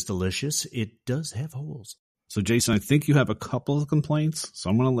movie is delicious, it does have holes. So Jason, I think you have a couple of complaints, so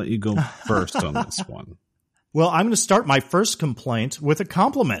I'm going to let you go first on this one. Well, I'm going to start my first complaint with a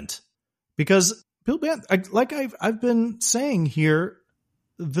compliment. Because, Bill Band, like I've been saying here,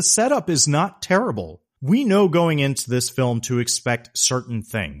 the setup is not terrible. We know going into this film to expect certain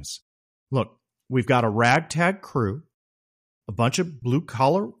things. Look, we've got a ragtag crew, a bunch of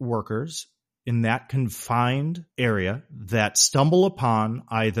blue-collar workers in that confined area that stumble upon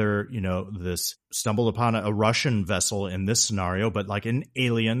stumble upon a Russian vessel in this scenario, but like an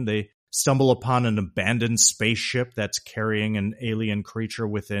alien, they stumble upon an abandoned spaceship that's carrying an alien creature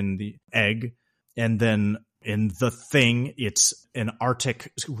within the egg. And then in The Thing, it's an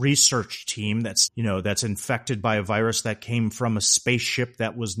Arctic research team that's infected by a virus that came from a spaceship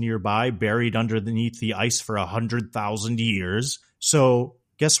that was nearby, buried underneath the ice for 100,000 years. So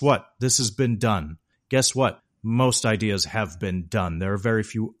guess what? This has been done. Guess what? Most ideas have been done. There are very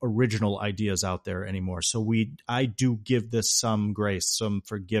few original ideas out there anymore. So I do give this some grace, some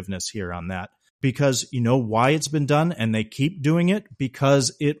forgiveness here on that. Because you know why it's been done and they keep doing it?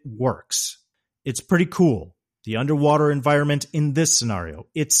 Because it works. It's pretty cool. The underwater environment in this scenario,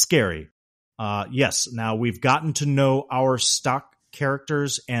 it's scary. Yes, now we've gotten to know our stock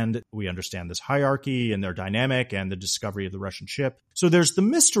characters and we understand this hierarchy and their dynamic and the discovery of the Russian ship. So there's the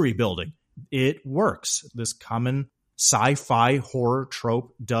mystery building. It works. This common sci-fi horror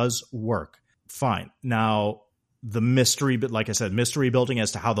trope does work. Fine. Now, the mystery, but like I said, mystery building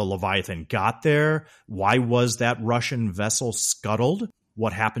as to how the Leviathan got there. Why was that Russian vessel scuttled?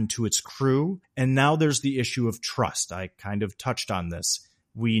 What happened to its crew? And now there's the issue of trust. I kind of touched on this.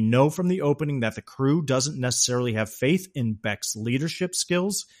 We know from the opening that the crew doesn't necessarily have faith in Beck's leadership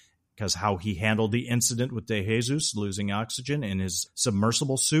skills. because how he handled the incident with De Jesus losing oxygen in his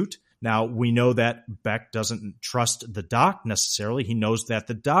submersible suit. Now, we know that Beck doesn't trust the doc necessarily. He knows that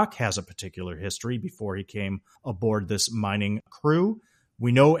the doc has a particular history before he came aboard this mining crew.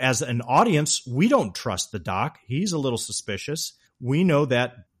 We know as an audience, we don't trust the doc. He's a little suspicious. We know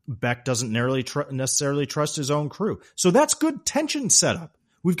that Beck doesn't necessarily trust his own crew. So that's good tension setup.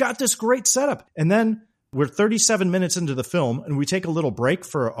 We've got this great setup. And then we're 37 minutes into the film, and we take a little break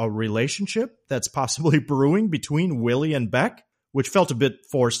for a relationship that's possibly brewing between Willie and Beck, which felt a bit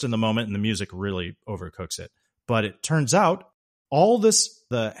forced in the moment, and the music really overcooks it. But it turns out all this,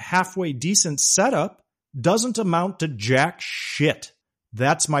 the halfway decent setup, doesn't amount to jack shit.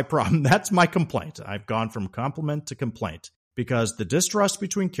 That's my problem. That's my complaint. I've gone from compliment to complaint because the distrust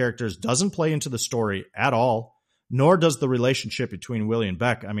between characters doesn't play into the story at all, nor does the relationship between Willie and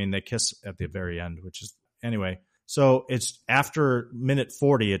Beck. I mean, they kiss at the very end, which is, anyway. So it's after minute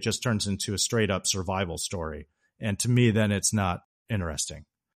 40, it just turns into a straight up survival story. And to me, then it's not interesting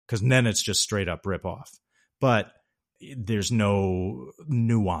because then it's just straight up rip off. But there's no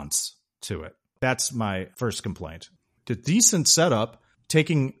nuance to it. That's my first complaint. The decent setup,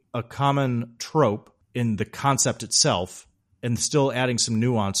 taking a common trope in the concept itself and still adding some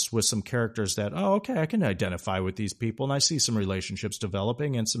nuance with some characters that, oh, okay, I can identify with these people and I see some relationships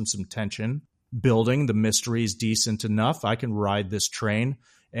developing and some tension building. The mystery is decent enough. I can ride this train.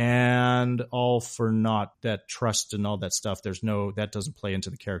 And all for naught, that trust and all that stuff. That doesn't play into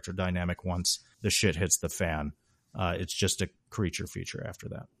the character dynamic once the shit hits the fan. It's just a creature feature after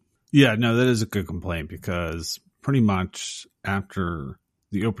that. Yeah, no, that is a good complaint because pretty much after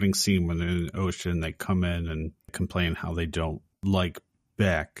the opening scene when they're in the ocean, they come in and complain how they don't like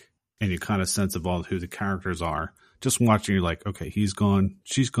Beck, and you kind of sense of all who the characters are. Just watching, you're like, okay, he's gone,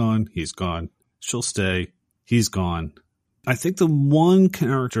 she's gone, he's gone, she'll stay, he's gone. I think the one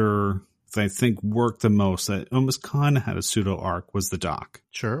character that I think worked the most, that almost kind of had a pseudo arc, was the doc.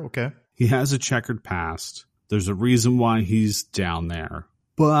 Sure, okay. He has a checkered past. There's a reason why he's down there,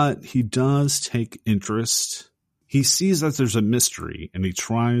 but he does take interest. He sees that there's a mystery and he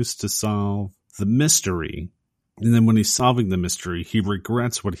tries to solve the mystery. And then when he's solving the mystery, he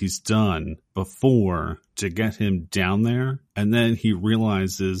regrets what he's done before to get him down there. And then he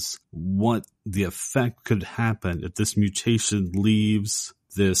realizes what the effect could happen if this mutation leaves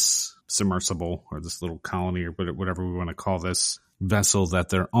this submersible or this little colony or whatever we want to call this vessel that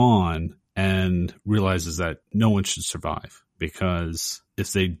they're on, and realizes that no one should survive because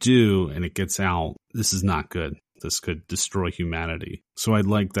if they do and it gets out, this is not good. This could destroy humanity. So I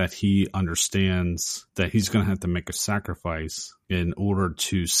like that he understands that he's going to have to make a sacrifice in order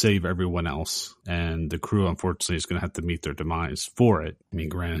to save everyone else. And the crew, unfortunately, is going to have to meet their demise for it. I mean,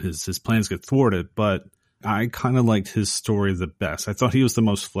 granted, his plans get thwarted, but I kind of liked his story the best. I thought he was the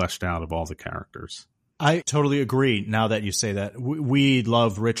most fleshed out of all the characters. I totally agree now that you say that. We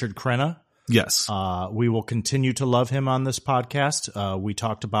love Richard Crenna. Yes. We will continue to love him on this podcast. We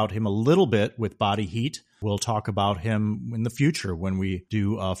talked about him a little bit with Body Heat. We'll talk about him in the future when we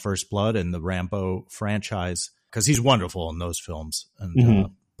do First Blood and the Rambo franchise, because he's wonderful in those films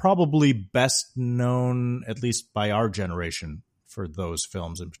and probably best known, at least by our generation, for those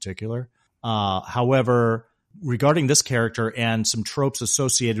films in particular. However, regarding this character and some tropes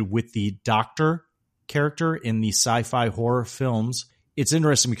associated with the Doctor character in the sci-fi horror films, it's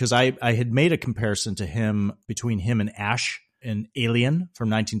interesting because I had made a comparison to him between him and Ash in Alien from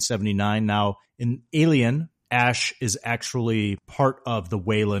 1979. Now, in Alien, Ash is actually part of the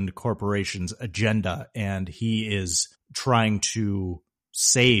Wayland Corporation's agenda, and he is trying to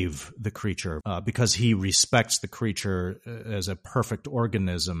save the creature because he respects the creature as a perfect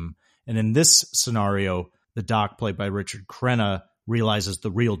organism. And in this scenario, the doc, played by Richard Crenna, realizes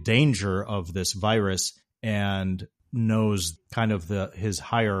the real danger of this virus and knows kind of his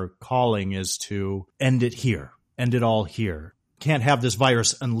higher calling is to end it here, end it all here. Can't have this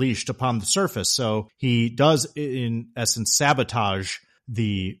virus unleashed upon the surface. So he does, in essence, sabotage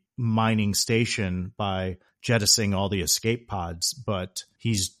the mining station by jettisoning all the escape pods, but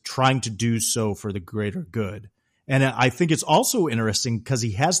he's trying to do so for the greater good. And I think it's also interesting because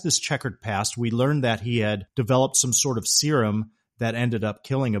he has this checkered past. We learned that he had developed some sort of serum that ended up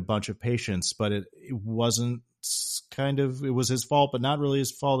killing a bunch of patients, but it wasn't it was his fault, but not really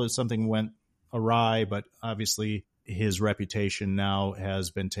his fault. Something went awry, but obviously his reputation now has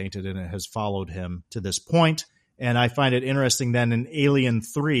been tainted and it has followed him to this point. And I find it interesting then in Alien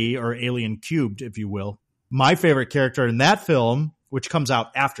 3, or Alien Cubed, if you will, my favorite character in that film, which comes out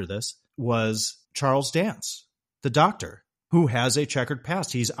after this, was Charles Dance, the Doctor, who has a checkered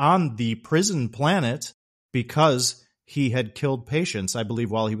past. He's on the prison planet because he had killed patients, I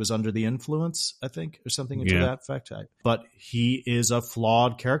believe, while he was under the influence, I think, or something to that effect. But he is a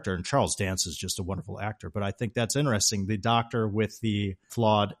flawed character, and Charles Dance is just a wonderful actor. But I think that's interesting. The doctor with the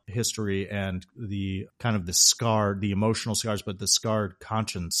flawed history and the kind of the scarred, the emotional scars, but the scarred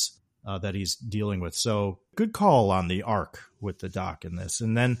conscience that he's dealing with. So good call on the arc with the doc in this.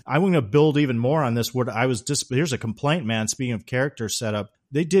 And then I'm going to build even more on this. Here's a complaint, man. Speaking of character setup,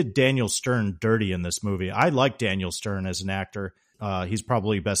 they did Daniel Stern dirty in this movie. I like Daniel Stern as an actor. He's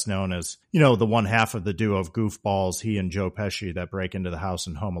probably best known as, the one half of the duo of goofballs, he and Joe Pesci, that break into the house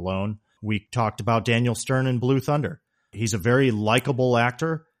in Home Alone. We talked about Daniel Stern in Blue Thunder. He's a very likable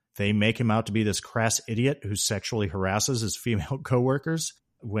actor. They make him out to be this crass idiot who sexually harasses his female coworkers.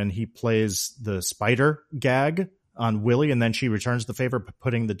 When he plays the spider gag on Willie, and then she returns the favor by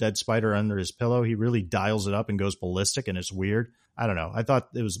putting the dead spider under his pillow, he really dials it up and goes ballistic, and it's weird. I don't know. I thought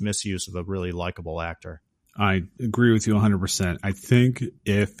it was misuse of a really likable actor. I agree with you 100%. I think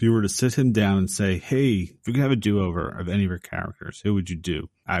if you were to sit him down and say, hey, if you could have a do-over of any of your characters, who would you do?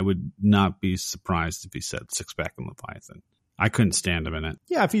 I would not be surprised if he said Six-Pack and Leviathan. I couldn't stand him in it.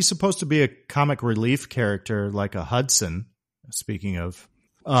 Yeah, if he's supposed to be a comic relief character like a Hudson, speaking of,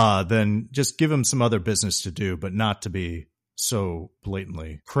 then just give him some other business to do, but not to be so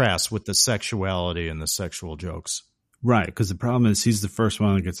blatantly crass with the sexuality and the sexual jokes. Right, because the problem is he's the first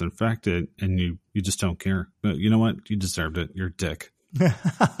one that gets infected, and you just don't care. But you know what? You deserved it. You're a dick.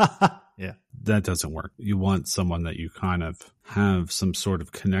 Yeah. That doesn't work. You want someone that you kind of have some sort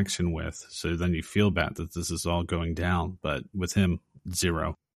of connection with, so then you feel bad that this is all going down. But with him,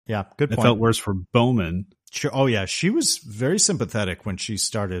 zero. Yeah, good point. It felt worse for Bowman. Oh, yeah. She was very sympathetic when she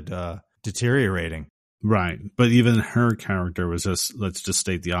started deteriorating. Right. But even her character was just, let's just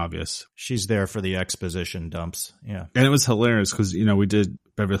state the obvious. She's there for the exposition dumps. Yeah. And it was hilarious because, we did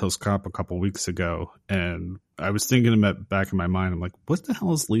Beverly Hills Cop a couple weeks ago, and I was thinking about back in my mind, I'm like, what the hell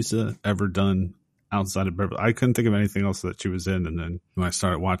has Lisa ever done outside of Beverly? I couldn't think of anything else that she was in. And then when I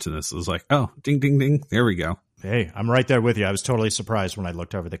started watching this, it was like, oh, ding, ding, ding. There we go. Hey, I'm right there with you. I was totally surprised when I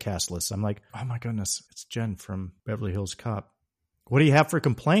looked over the cast list. I'm like, oh my goodness, it's Jen from Beverly Hills Cop. What do you have for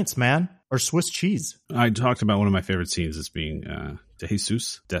complaints, man? Or Swiss cheese? I talked about one of my favorite scenes as being De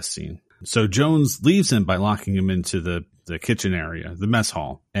Jesus' death scene. So Jones leaves him by locking him into the kitchen area, the mess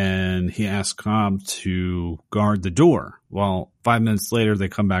hall, and he asks Cobb to guard the door. Well, 5 minutes later, they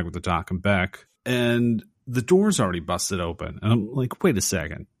come back with the Doc and Beck, and the door's already busted open. And I'm like, wait a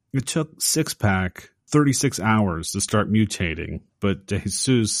second. It took Six-Pack 36 hours to start mutating, but De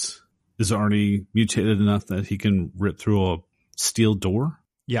Jesus is already mutated enough that he can rip through a steel door?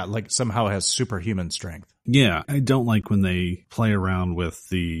 Yeah, like somehow has superhuman strength. Yeah, I don't like when they play around with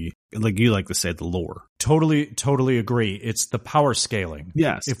the, like you like to say, the lore. Totally agree. It's the power scaling.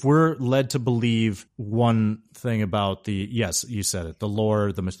 Yes. If we're led to believe one thing about yes, you said it, the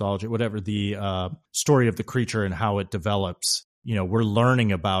lore, the mythology, whatever, the story of the creature and how it develops, we're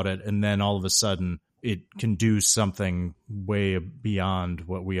learning about it, and then all of a sudden it can do something way beyond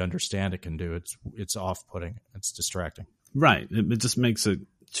what we understand it can do. It's off-putting. It's distracting. Right. It just makes it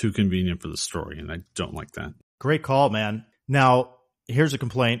too convenient for the story, and I don't like that. Great call, man. Now, here's a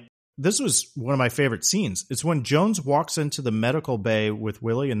complaint. This was one of my favorite scenes. It's when Jones walks into the medical bay with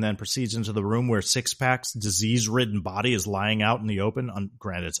Willie and then proceeds into the room where Six-Pack's disease-ridden body is lying out in the open.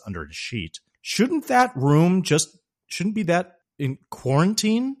 Granted, it's under a sheet. Shouldn't that room shouldn't be that in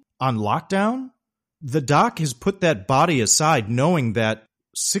quarantine, on lockdown? The doc has put that body aside knowing that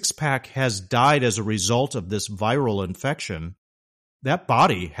Six-Pack has died as a result of this viral infection. That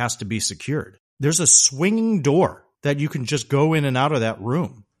body has to be secured. There's a swinging door that you can just go in and out of that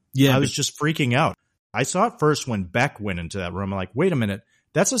room. Yeah, I was just freaking out. I saw it first when Beck went into that room. I'm like, wait a minute.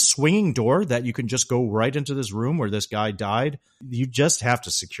 That's a swinging door that you can just go right into this room where this guy died. You just have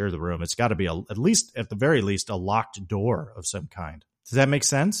to secure the room. It's got to be at the very least, a locked door of some kind. Does that make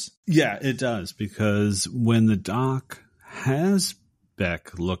sense? Yeah, it does. Because when the doc has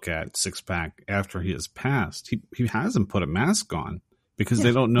Beck look at Six-Pack after he has passed, he hasn't put a mask on because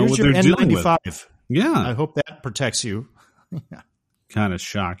they don't know what they're dealing with. Yeah. I hope that protects you. Kind of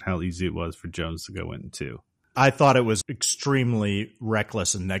shocked how easy it was for Jones to go in too. I thought it was extremely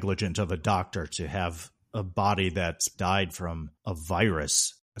reckless and negligent of a doctor to have a body that's died from a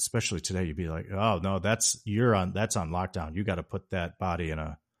virus. Especially today, you'd be like, oh no, that's on lockdown. You got to put that body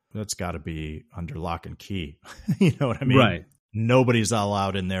that's got to be under lock and key. You know what I mean? Right. Nobody's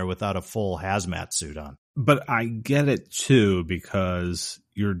allowed in there without a full hazmat suit on. But I get it too, because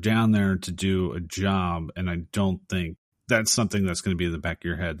you're down there to do a job, and I don't think that's something that's going to be in the back of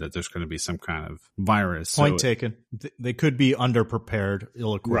your head, that there's going to be some kind of virus. Point taken. They could be underprepared,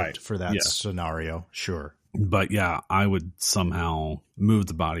 ill-equipped for that scenario. Sure. But yeah, I would somehow move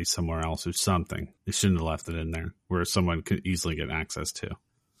the body somewhere else or something. They shouldn't have left it in there where someone could easily get access to.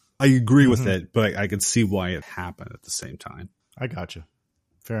 I agree with it, but I could see why it happened at the same time. I got you.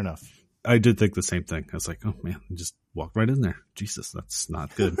 Fair enough. I did think the same thing. I was like, oh man, just walk right in there. Jesus, that's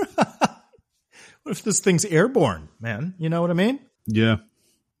not good. What if this thing's airborne, man? You know what I mean? Yeah.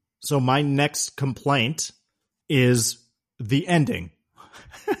 So my next complaint is the ending.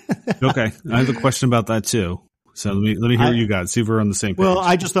 Okay. I have a question about that too. So let me hear what you got. See if we're on the same page. Well,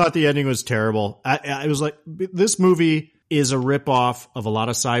 I just thought the ending was terrible. I was like, this movie is a ripoff of a lot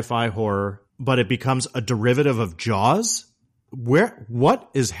of sci-fi horror, but it becomes a derivative of Jaws. What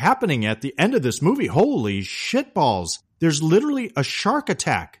is happening at the end of this movie? Holy shitballs. There's literally a shark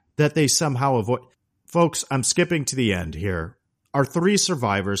attack that they somehow avoid. Folks, I'm skipping to the end here. Our three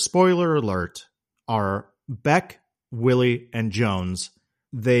survivors, spoiler alert, are Beck, Willie, and Jones.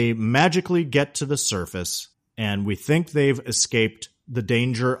 They magically get to the surface, and we think they've escaped the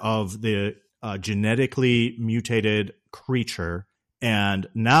danger of the genetically mutated creature. And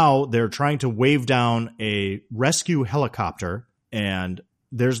now they're trying to wave down a rescue helicopter, and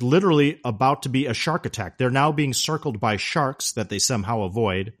there's literally about to be a shark attack. They're now being circled by sharks that they somehow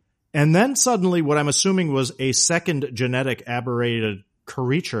avoid. And then suddenly what I'm assuming was a second genetic aberrated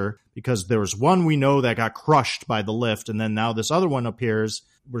creature, because there was one we know that got crushed by the lift, and then now this other one appears.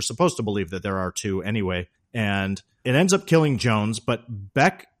 We're supposed to believe that there are two anyway. And it ends up killing Jones, but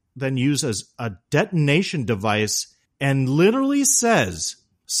Beck then uses a detonation device and literally says,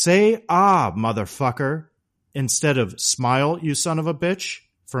 "Say ah, motherfucker," instead of "smile, you son of a bitch,"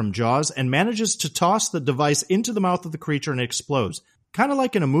 from Jaws, and manages to toss the device into the mouth of the creature and it explodes. Kind of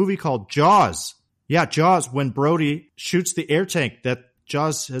like in a movie called Jaws. Yeah, Jaws, when Brody shoots the air tank that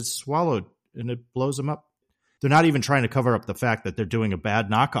Jaws has swallowed and it blows him up. They're not even trying to cover up the fact that they're doing a bad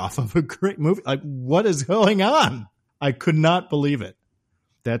knockoff of a great movie. Like, what is going on? I could not believe it.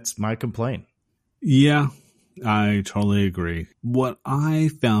 That's my complaint. Yeah, I totally agree. What I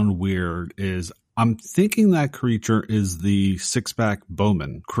found weird is I'm thinking that creature is the six-pack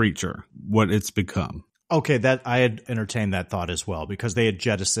Bowman creature, what it's become. Okay, that I had entertained that thought as well, because they had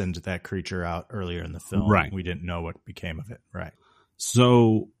jettisoned that creature out earlier in the film. Right. We didn't know what became of it. Right.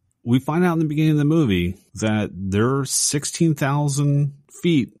 So we find out in the beginning of the movie that they're 16,000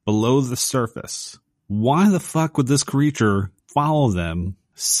 feet below the surface. Why the fuck would this creature follow them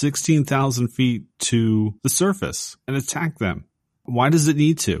 16,000 feet to the surface and attack them? Why does it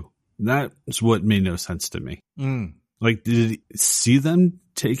need to? That's what made no sense to me. Like, did it see them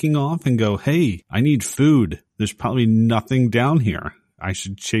taking off and go, hey, I need food. There's probably nothing down here. I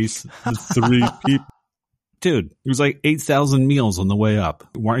should chase the three people. Dude, it was like 8,000 meals on the way up.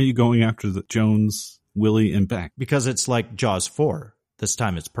 Why are you going after the Jones, Willie, and Beck? Because it's like Jaws 4. This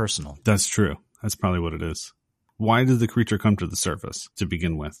time it's personal. That's true. That's probably what it is. Why did the creature come to the surface to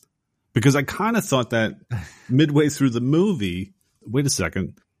begin with? Because I kind of thought that midway through the movie, wait a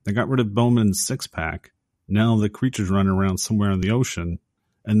second, they got rid of Bowman's six-pack. Now the creature's running around somewhere in the ocean.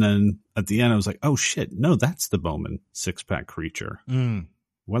 And then at the end, I was like, oh shit, no, that's the Bowman six-pack creature.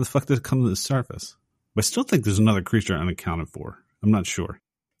 Why the fuck did it come to the surface? But I still think there's another creature unaccounted for. I'm not sure.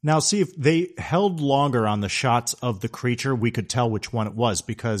 Now, see, if they held longer on the shots of the creature, we could tell which one it was,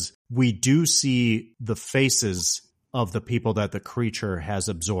 because we do see the faces of the people that the creature has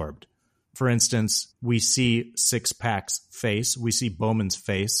absorbed. For instance, we see Six-Pack's face. We see Bowman's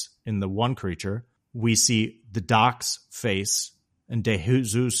face in the one creature. We see the Doc's face and De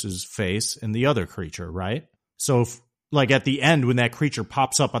Jesus's face in the other creature, right? So, if, like at the end, when that creature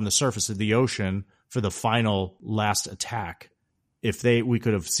pops up on the surface of the ocean for the final last attack, we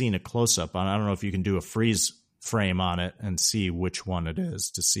could have seen a close-up on. I don't know if you can do a freeze frame on it and see which one it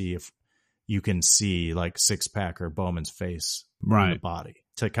is, to see if you can see like Six-Pack or Bowman's face in the body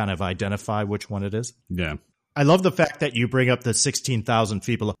to kind of identify which one it is. Yeah. I love the fact that you bring up the 16,000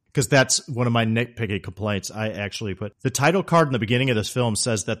 feet below, because that's one of my nitpicky complaints. I actually put the title card in the beginning of this film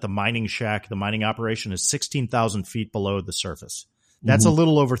says that the mining shack, the mining operation, is 16,000 feet below the surface. That's a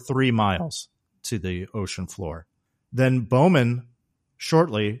little over 3 miles to the ocean floor. Then Bowman,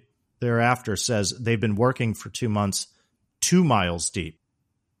 shortly thereafter, says they've been working for 2 months, 2 miles deep.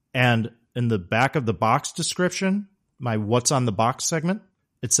 And in the back of the box description, my what's on the box segment,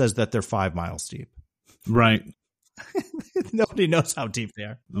 it says that they're 5 miles deep. Right. Nobody knows how deep they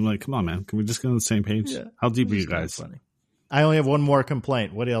are. I'm like, come on, man. Can we just get on the same page? Yeah. How deep are you guys? Funny. I only have one more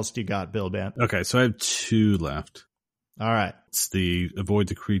complaint. What else do you got, Bill Band? Okay, so I have 2 left. All right. It's the avoid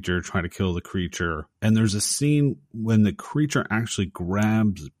the creature, try to kill the creature. And there's a scene when the creature actually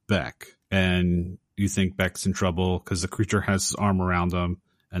grabs Beck, and you think Beck's in trouble because the creature has his arm around him,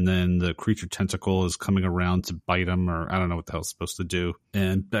 and then the creature tentacle is coming around to bite him, or I don't know what the hell it's supposed to do.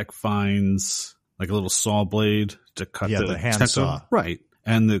 And Beck finds like a little saw blade to cut the hand saw. Right.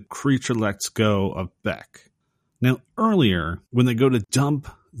 And the creature lets go of Beck. Now, earlier, when they go to dump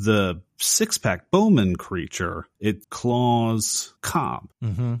the six-pack Bowman creature, it claws Cobb.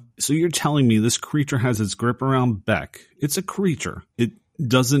 Mm-hmm. So you're telling me this creature has its grip around Beck. It's a creature. It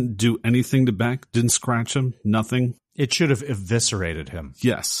doesn't do anything to Beck, didn't scratch him, nothing. It should have eviscerated him.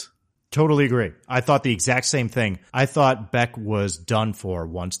 Yes. Totally agree. I thought the exact same thing. I thought Beck was done for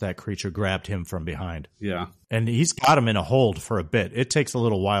once that creature grabbed him from behind. Yeah. And he's got him in a hold for a bit. It takes a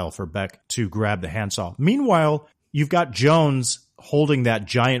little while for Beck to grab the handsaw. Meanwhile, you've got Jones holding that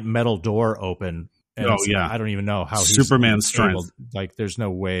giant metal door open. And I don't even know how he's Superman strength. Like, there's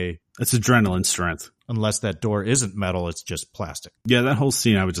no way. It's adrenaline strength. Unless that door isn't metal, it's just plastic. Yeah, that whole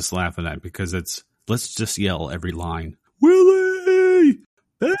scene I was just laughing at because it's, let's just yell every line. Willie!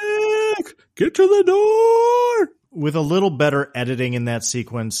 Beck! Get to the door! With a little better editing in that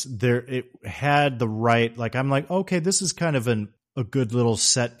sequence, it had the right, like, I'm like, okay, this is kind of a good little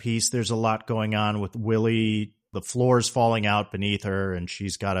set piece. There's a lot going on with Willie. The floor's falling out beneath her, and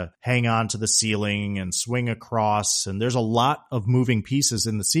she's got to hang on to the ceiling and swing across. And there's a lot of moving pieces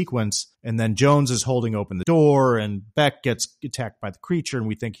in the sequence. And then Jones is holding open the door, and Beck gets attacked by the creature, and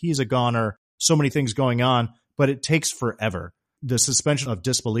we think he's a goner. So many things going on, but it takes forever. The suspension of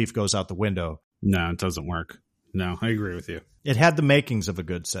disbelief goes out the window. No, it doesn't work. No, I agree with you. It had the makings of a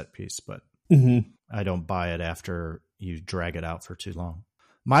good set piece, but I don't buy it after you drag it out for too long.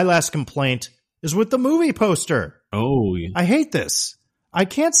 My last complaint is with the movie poster. Oh, yeah. I hate this. I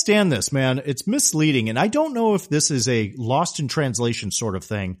can't stand this, man. It's misleading, and I don't know if this is a lost in translation sort of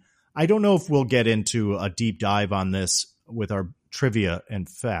thing. I don't know if we'll get into a deep dive on this with our trivia and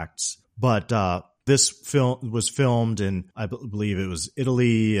facts, but this film was filmed in, I believe it was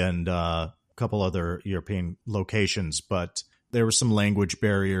Italy and a couple other European locations, but there were some language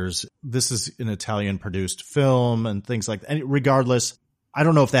barriers. This is an Italian-produced film and things like that. And regardless, I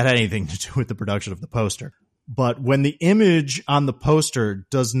don't know if that had anything to do with the production of the poster, but when the image on the poster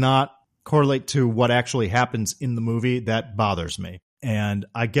does not correlate to what actually happens in the movie, that bothers me. And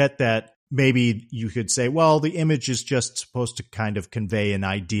I get that maybe you could say, well, the image is just supposed to kind of convey an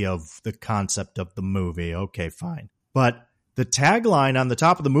idea of the concept of the movie. Okay, fine. But the tagline on the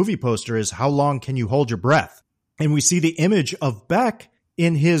top of the movie poster is, how long can you hold your breath? And we see the image of Beck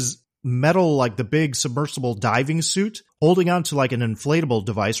in his metal, like the big submersible diving suit, holding on to like an inflatable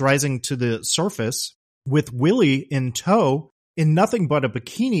device, rising to the surface with Willie in tow in nothing but a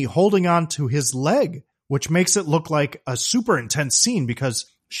bikini holding on to his leg, which makes it look like a super intense scene because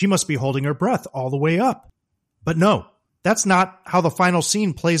she must be holding her breath all the way up. But no, that's not how the final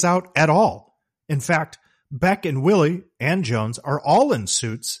scene plays out at all. In fact, Beck and Willie and Jones are all in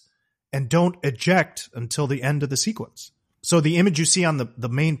suits and don't eject until the end of the sequence. So the image you see on the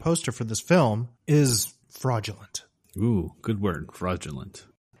main poster for this film is fraudulent. Ooh, good word, fraudulent.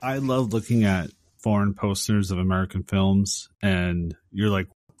 I love looking at foreign posters of American films, and you're like,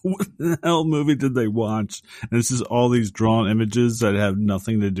 what the hell movie did they watch? And this is all these drawn images that have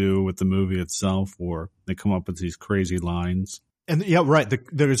nothing to do with the movie itself, or they come up with these crazy lines. And yeah, right.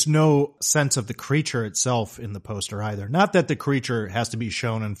 There's no sense of the creature itself in the poster either. Not that the creature has to be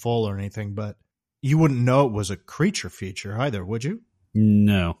shown in full or anything, but you wouldn't know it was a creature feature either, would you?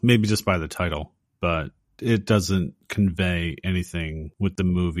 No, maybe just by the title, but it doesn't convey anything what the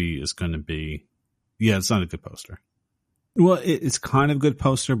movie is going to be. Yeah, it's not a good poster. Well, it's kind of a good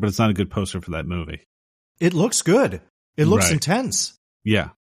poster, but it's not a good poster for that movie. It looks good. It looks intense. Yeah.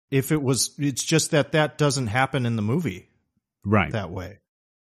 It's just that doesn't happen in the movie. Right. That way.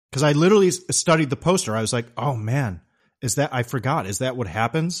 Because I literally studied the poster. I was like, oh man, I forgot. Is that what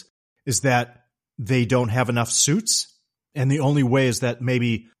happens? Is that they don't have enough suits? And the only way is that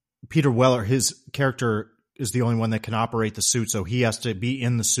maybe Peter Weller, his character, is the only one that can operate the suit. So he has to be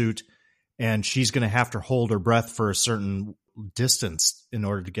in the suit, and she's going to have to hold her breath for a certain distance in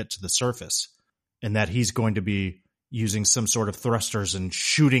order to get to the surface. And that he's going to be using some sort of thrusters and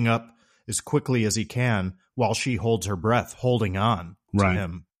shooting up as quickly as he can while she holds her breath, holding on to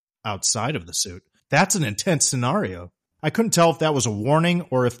him outside of the suit. That's an intense scenario. I couldn't tell if that was a warning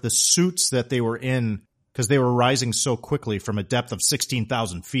or if the suits that they were in, because they were rising so quickly from a depth of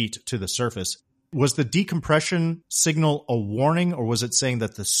 16,000 feet to the surface, was the decompression signal a warning, or was it saying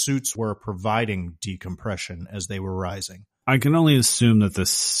that the suits were providing decompression as they were rising? I can only assume that the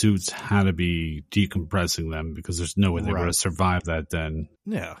suits had to be decompressing them because there's no way they would have survived that then.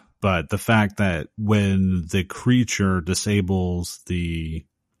 Yeah. But the fact that when the creature disables the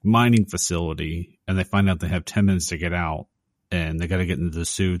mining facility and they find out they have 10 minutes to get out, and they got to get into the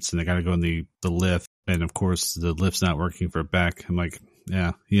suits, and they got to go in the lift. And of course, the lift's not working for Beck. I'm like,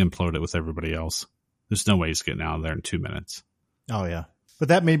 yeah, he imploded with everybody else. There's no way he's getting out of there in 2 minutes. Oh, yeah. But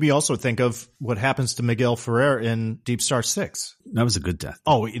that made me also think of what happens to Miguel Ferrer in Deep Star 6. That was a good death.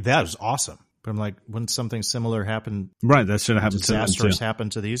 Oh, that was awesome. But I'm like, wouldn't something similar happen? Right, that should have happened to them too. Disasters happen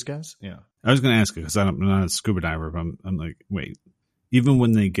to these guys? Yeah. I was going to ask you because I'm not a scuba diver, but I'm like, wait, even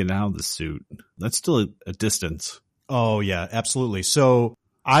when they get out of the suit, that's still a distance. Oh, yeah, absolutely. So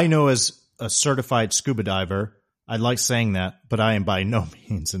I know as a certified scuba diver, I like saying that, but I am by no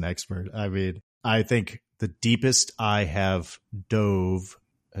means an expert. I mean, I think the deepest I have dove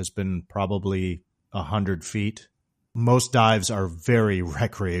has been probably 100 feet. Most dives are very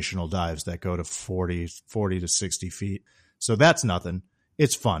recreational dives that go to 40 to 60 feet. So that's nothing.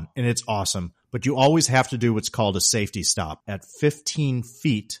 It's fun and it's awesome. But you always have to do what's called a safety stop at 15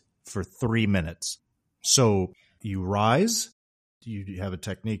 feet for 3 minutes. So you rise, you have a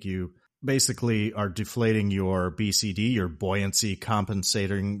technique. You basically are deflating your BCD, your buoyancy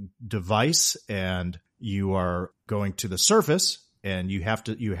compensating device, and you are going to the surface, and you have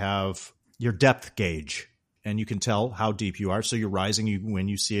your depth gauge, and you can tell how deep you are. So you're rising. When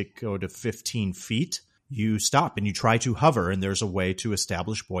you see it go to 15 feet, you stop and you try to hover, and there's a way to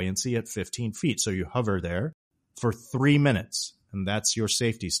establish buoyancy at 15 feet. So you hover there for 3 minutes, and that's your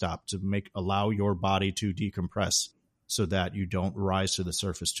safety stop to allow your body to decompress so that you don't rise to the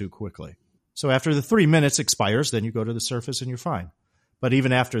surface too quickly. So after the 3 minutes expires, then you go to the surface and you're fine. But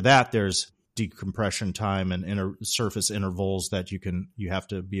even after that, there's decompression time and surface intervals that you have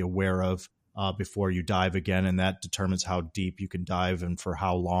to be aware of before you dive again, and that determines how deep you can dive and for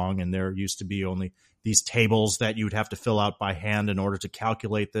how long. And there used to be only these tables that you would have to fill out by hand in order to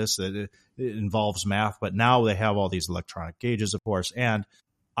calculate this. That it involves math, but now they have all these electronic gauges, of course. And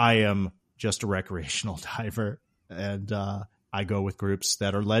I am just a recreational diver, and I go with groups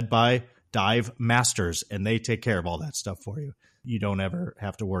that are led by dive masters, and they take care of all that stuff for you. You don't ever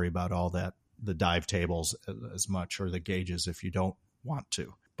have to worry about all that, the dive tables as much, or the gauges if you don't want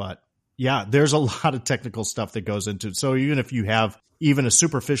to. But yeah, there's a lot of technical stuff that goes into it. So even if you have even a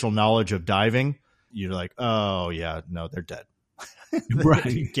superficial knowledge of diving, you're like, oh yeah, no, they're dead. Right.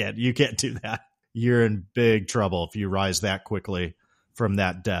 You can't do that. You're in big trouble if you rise that quickly from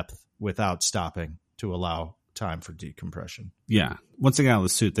that depth without stopping to allow time for decompression. Yeah. Once they got out of the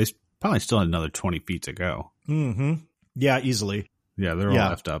suit, they probably still had another 20 feet to go. Mm-hmm. Yeah, easily. Yeah, they're all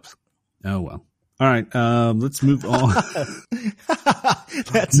left up. Oh, well. All right, let's move on.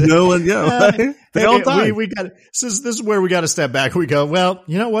 That's no one, they all died. We got this is where we got to step back. We go, well,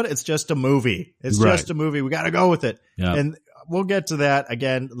 you know what? It's just a movie. It's just a movie. We got to go with it. Yeah. And we'll get to that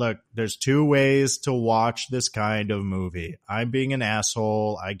again. Look, there's two ways to watch this kind of movie. I'm being an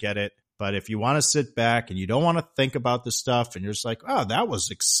asshole. I get it. But if you want to sit back and you don't want to think about the stuff and you're just like, oh, that was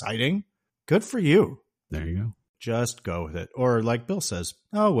exciting. Good for you. There you go. Just go with it. Or like Bill says,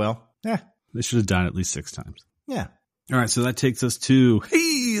 oh, well, They should have died at least 6 times. Yeah. All right, so that takes us to, hey,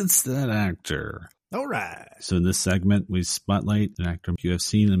 it's that actor. All right. So in this segment, we spotlight an actor you have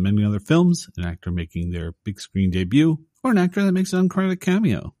seen in many other films, an actor making their big screen debut, or an actor that makes an uncredited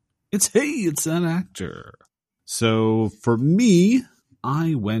cameo. It's that actor. So for me,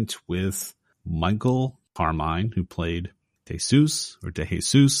 I went with Michael Carmine, who played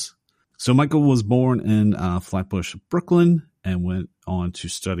DeJesus. So Michael was born in Flatbush, Brooklyn, and went on to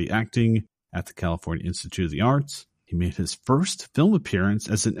study acting at the California Institute of the Arts. He made his first film appearance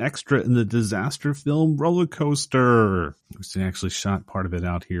as an extra in the disaster film Roller Coaster. He actually shot part of it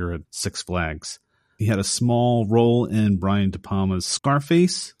out here at Six Flags. He had a small role in Brian De Palma's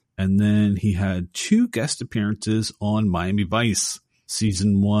Scarface, and then he had 2 guest appearances on Miami Vice.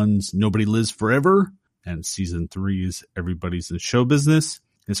 Season 1's Nobody Lives Forever, and Season 3's Everybody's in Show Business.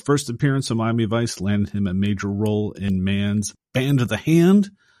 His first appearance on Miami Vice landed him a major role in Man's Band of the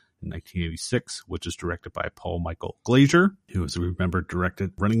Hand in 1986, which is directed by Paul Michael Glazier, who, as we remember,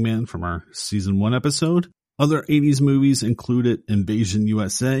 directed Running Man from our Season 1 episode. Other 80s movies included Invasion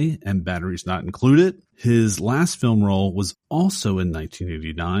USA and Batteries Not Included. His last film role was also in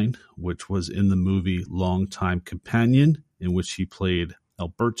 1989, which was in the movie Longtime Companion, in which he played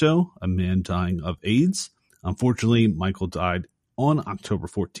Alberto, a man dying of AIDS. Unfortunately, Michael died on October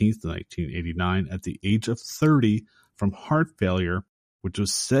 14th, 1989, at the age of 30 from heart failure, which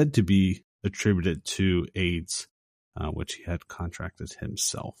was said to be attributed to AIDS, which he had contracted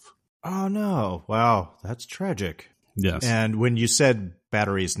himself. Oh, no. Wow. That's tragic. Yes. And when you said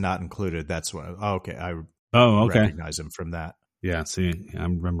batteries not included, that's what, okay. I recognize him from that. Yeah, see, I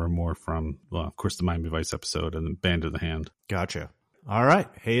remember more from, well, of course, the Miami Vice episode and the Band of the Hand. Gotcha. All right.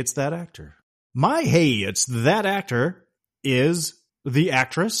 Hey, it's that actor. My hey, it's that actor is the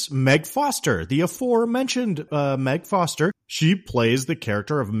actress Meg Foster, the aforementioned Meg Foster. She plays the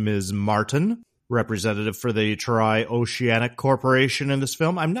character of Ms. Martin, representative for the Tri-Oceanic Corporation in this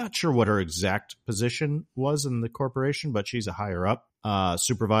film. I'm not sure what her exact position was in the corporation, but she's a higher up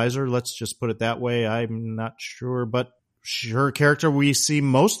supervisor. Let's just put it that way. I'm not sure, but her character we see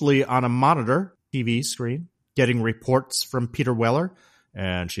mostly on a monitor TV screen, getting reports from Peter Weller.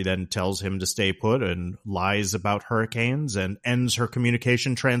 And she then tells him to stay put and lies about hurricanes and ends her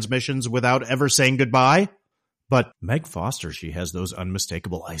communication transmissions without ever saying goodbye. But Meg Foster, she has those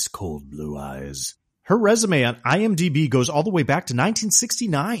unmistakable ice-cold blue eyes. Her resume on IMDb goes all the way back to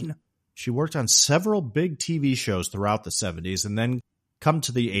 1969. She worked on several big TV shows throughout the 70s, and then come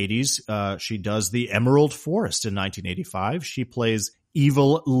to the 80s, she does The Emerald Forest in 1985. She plays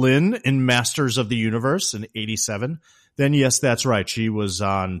Evil Lynn in Masters of the Universe in 87. Then, yes, that's right. She was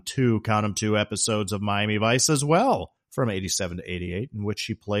on two episodes of Miami Vice as well from 87 to 88, in which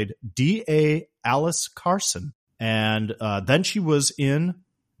she played D.A. Alice Carson. And then she was in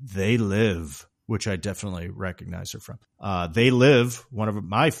They Live, which I definitely recognize her from. They Live, one of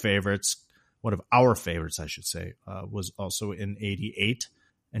our favorites, I should say, was also in 88.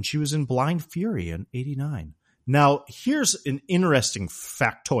 And she was in Blind Fury in 89. Now, here's an interesting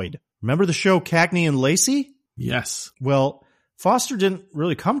factoid. Remember the show Cagney and Lacey? Yes. Well, Foster didn't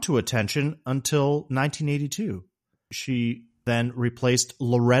really come to attention until 1982. She then replaced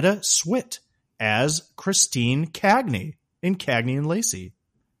Loretta Swit as Christine Cagney in Cagney and Lacey.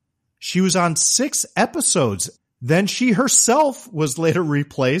 She was on 6 episodes. Then she herself was later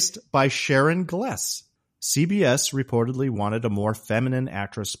replaced by Sharon Gless. CBS reportedly wanted a more feminine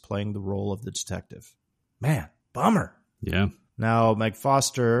actress playing the role of the detective. Man, bummer. Yeah. Now, Meg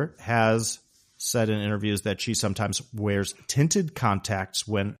Foster has said in interviews that she sometimes wears tinted contacts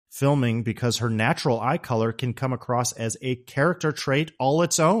when filming because her natural eye color can come across as a character trait all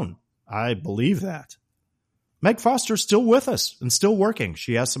its own. I believe that. Meg Foster's still with us and still working.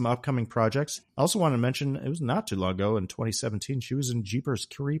 She has some upcoming projects. I also want to mention, it was not too long ago in 2017, she was in Jeepers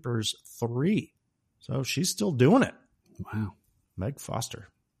Creepers 3. So she's still doing it. Wow. Meg Foster.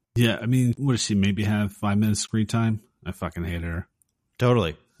 Yeah, I mean, what does she maybe have 5 minutes screen time? I fucking hate her.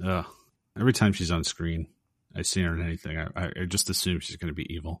 Totally. Ugh. Every time she's on screen, I see her in anything, I just assume she's going to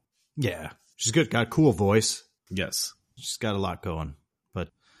be evil. Yeah. She's good. Got a cool voice. Yes. She's got a lot going. But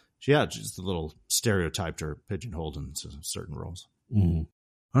yeah, just a little stereotyped or pigeonholed in certain roles. Mm.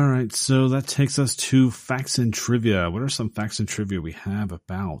 All right. So that takes us to facts and trivia. What are some facts and trivia we have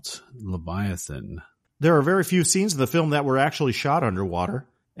about Leviathan? There are very few scenes in the film that were actually shot underwater,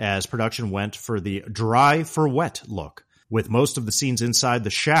 as production went for the dry for wet look, with most of the scenes inside the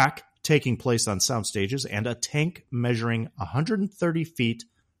shack taking place on sound stages and a tank measuring 130 feet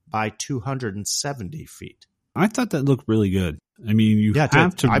by 270 feet. I thought that looked really good. I mean, you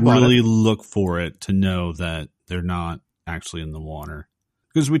have to really look for it to know that they're not actually in the water.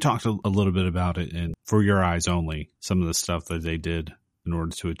 Because we talked a little bit about it in For Your Eyes Only, some of the stuff that they did in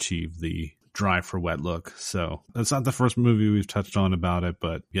order to achieve the dry for wet look. So that's not the first movie we've touched on about it,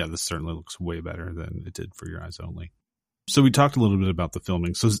 but yeah, this certainly looks way better than it did For Your Eyes Only. So we talked a little bit about the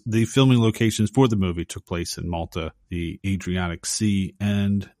filming. So the filming locations for the movie took place in Malta, the Adriatic Sea,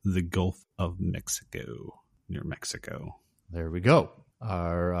 and the Gulf of Mexico, near Mexico. There we go.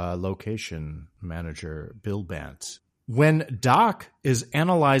 Our location manager, Bill Bant. When Doc is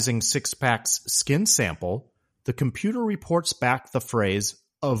analyzing Six-Pack's skin sample, the computer reports back the phrase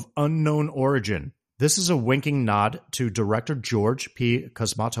of unknown origin. This is a winking nod to director George P.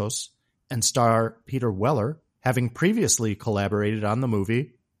 Cosmatos and star Peter Weller, having previously collaborated on the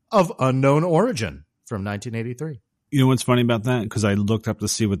movie of unknown origin from 1983. You know what's funny about that? Because I looked up to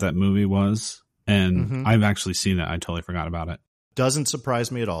see what that movie was, and I've actually seen it. I totally forgot about it. Doesn't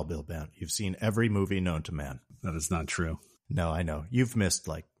surprise me at all, Bill Bant. You've seen every movie known to man. That is not true. No, I know. You've missed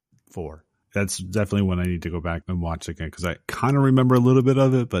like 4. That's definitely one I need to go back and watch again, because I kind of remember a little bit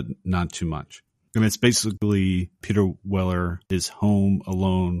of it, but not too much. And it's basically Peter Weller is home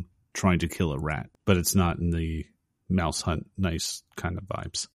alone trying to kill a rat, but it's not in the mouse hunt nice kind of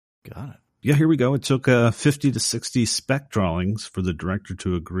vibes. Got it. Yeah, here we go. It took 50 to 60 spec drawings for the director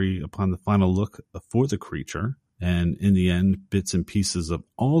to agree upon the final look for the creature. And in the end, bits and pieces of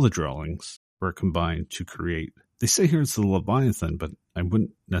all the drawings were combined to create. They say here it's the Leviathan, but I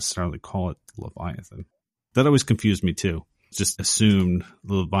wouldn't necessarily call it Leviathan. That always confused me too. Just assumed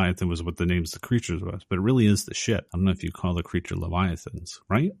the Leviathan was what the names of the creatures was, but it really is the ship. I don't know if you call the creature Leviathans,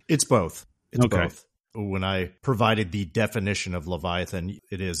 right? It's both. It's both. When I provided the definition of Leviathan,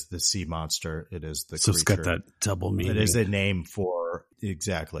 it is the sea monster. It is the So creature. it's got that double meaning. It is a name for,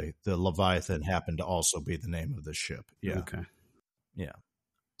 exactly. The Leviathan happened to also be the name of the ship. Yeah. Okay. Yeah.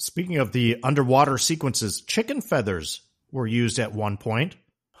 Speaking of the underwater sequences, chicken feathers were used at one point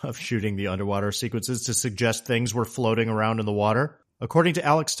of shooting the underwater sequences to suggest things were floating around in the water. According to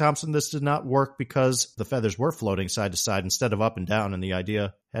Alex Thompson, this did not work because the feathers were floating side to side instead of up and down, and the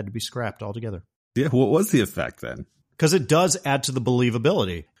idea had to be scrapped altogether. Yeah, what was the effect then? Because it does add to the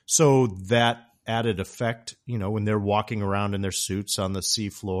believability. So that added effect, when they're walking around in their suits on the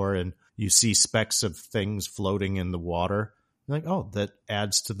seafloor and you see specks of things floating in the water, you're like, oh, that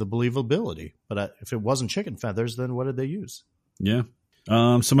adds to the believability. But if it wasn't chicken feathers, then what did they use? Yeah.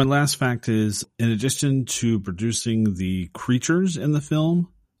 So my last fact is, in addition to producing the creatures in the film,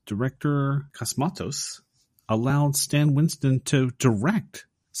 director Cosmatos allowed Stan Winston to direct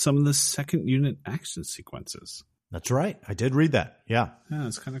some of the second unit action sequences. That's right. I did read that. Yeah. Yeah,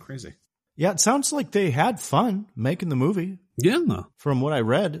 it's kind of crazy. Yeah, it sounds like they had fun making the movie. Yeah. From what I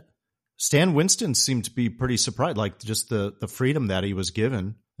read, Stan Winston seemed to be pretty surprised, like just the freedom that he was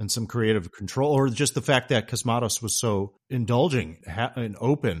given and some creative control, or just the fact that Cosmatos was so indulging and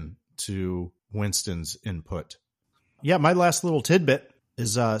open to Winston's input. Yeah, my last little tidbit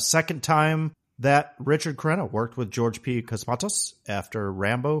is second time that Richard Crenna worked with George P. Cosmatos after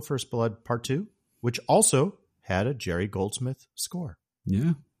Rambo First Blood Part 2, which also had a Jerry Goldsmith score.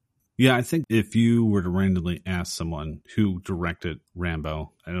 Yeah. Yeah, I think if you were to randomly ask someone who directed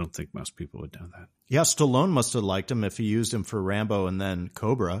Rambo, I don't think most people would know that. Yeah, Stallone must have liked him if he used him for Rambo and then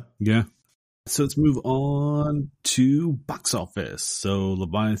Cobra. Yeah. So let's move on to box office. So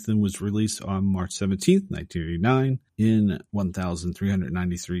Leviathan was released on March 17th, 1989 in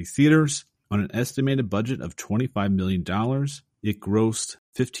 1,393 theaters. On an estimated budget of $25 million, it grossed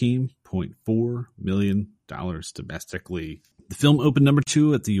 $15.4 million domestically. The film opened number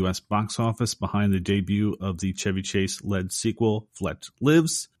 2 at the U.S. box office behind the debut of the Chevy Chase-led sequel, Fletch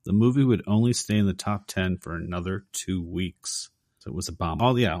Lives. The movie would only stay in the top 10 for another 2 weeks. So it was a bomb.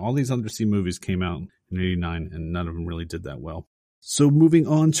 All these undersea movies came out in 89, and none of them really did that well. So moving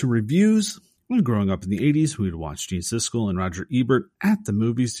on to reviews. When growing up in the 80s, we would watch Gene Siskel and Roger Ebert at the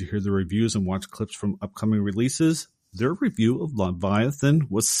movies to hear the reviews and watch clips from upcoming releases. Their review of Leviathan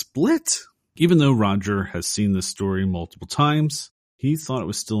was split. Even though Roger has seen this story multiple times, he thought it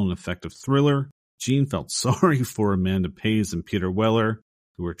was still an effective thriller. Gene felt sorry for Amanda Pays and Peter Weller,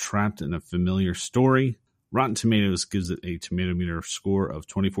 who were trapped in a familiar story. Rotten Tomatoes gives it a tomato meter score of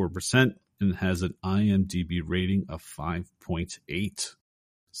 24% and has an IMDb rating of 5.8.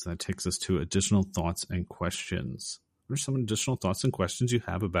 So that takes us to additional thoughts and questions. What are some additional thoughts and questions you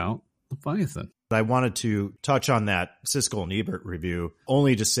have about Leviathan? I wanted to touch on that Siskel and Ebert review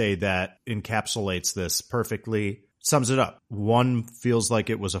only to say that encapsulates this perfectly, sums it up. One feels like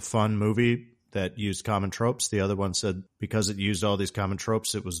it was a fun movie that used common tropes. The other one said because it used all these common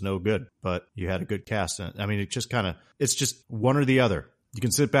tropes, it was no good, but you had a good cast in it. I mean, it's just one or the other. You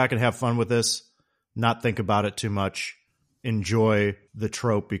can sit back and have fun with this, not think about it too much, enjoy the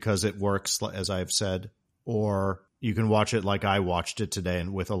trope because it works, as I've said, or you can watch it like I watched it today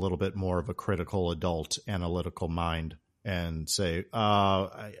and with a little bit more of a critical adult analytical mind and say,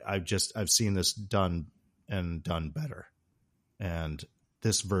 I've seen this done better. And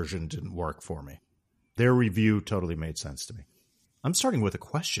this version didn't work for me. Their review totally made sense to me. I'm starting with a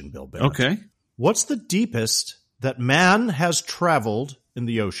question, Bill Barrett. Okay. What's the deepest that man has traveled in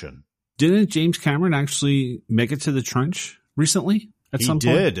the ocean? Didn't James Cameron actually make it to the trench recently? He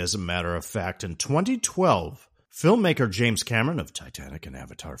did, as a matter of fact. In 2012, filmmaker James Cameron of Titanic and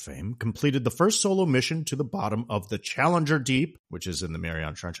Avatar fame completed the first solo mission to the bottom of the Challenger Deep, which is in the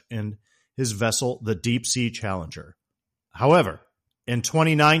Mariana Trench, in his vessel, the Deep Sea Challenger. However, in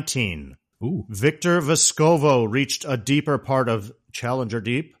 2019, Victor Vescovo reached a deeper part of Challenger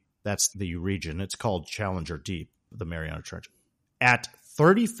Deep. That's the region. It's called Challenger Deep, the Mariana Trench, at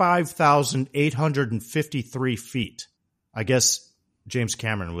 35,853 feet. I guess James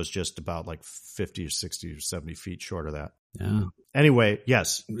Cameron was just about like 50 or 60 or 70 feet short of that. Yeah. Anyway,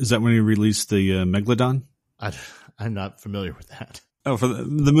 yes. Is that when he released the Megalodon? I'm not familiar with that. Oh, for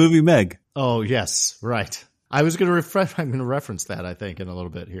the movie Meg. Oh, yes. Right. I'm going to reference that, I think, in a little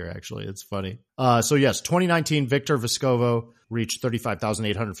bit here, actually. It's funny. So, yes, 2019, Victor Vescovo reached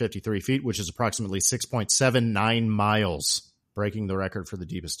 35,853 feet, which is approximately 6.79 miles, breaking the record for the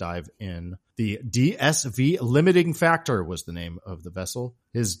deepest dive in the DSV Limiting Factor was the name of the vessel.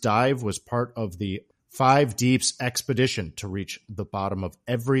 His dive was part of the 5 Deeps expedition to reach the bottom of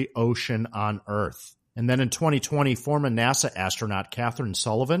every ocean on Earth. And then in 2020, former NASA astronaut Catherine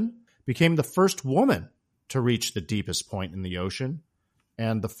Sullivan became the first woman to reach the deepest point in the ocean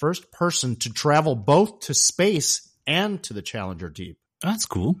and the first person to travel both to space and to the Challenger Deep. That's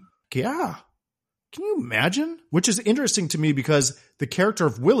cool. Yeah. Can you imagine? Which is interesting to me because the character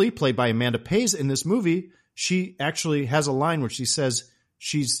of Willie, played by Amanda Pays in this movie, she actually has a line where she says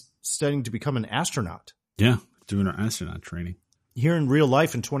she's studying to become an astronaut. Yeah, doing her astronaut training. Here in real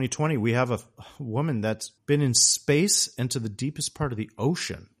life in 2020, we have a woman that's been in space and to the deepest part of the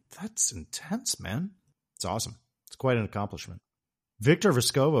ocean. That's intense, man. It's awesome. It's quite an accomplishment. Victor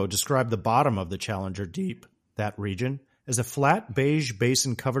Vescovo described the bottom of the Challenger Deep, that region, as a flat beige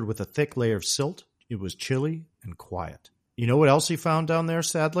basin covered with a thick layer of silt. It was chilly and quiet. You know what else he found down there,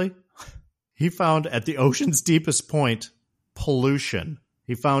 sadly? He found at the ocean's deepest point, pollution.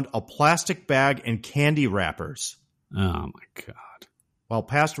 He found a plastic bag and candy wrappers. Oh, my God. While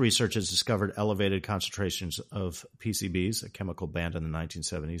past research has discovered elevated concentrations of PCBs, a chemical banned in the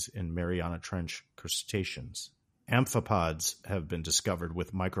 1970s, in Mariana Trench crustaceans, amphipods have been discovered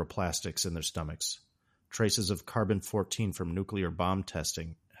with microplastics in their stomachs. Traces of carbon-14 from nuclear bomb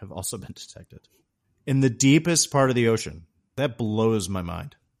testing have also been detected. In the deepest part of the ocean. That blows my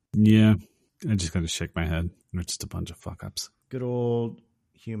mind. Yeah, I just got to shake my head. They're just a bunch of fuck-ups. Good old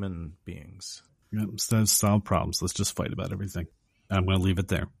human beings. Yep, instead of solve problems, let's just fight about everything. I'm going to leave it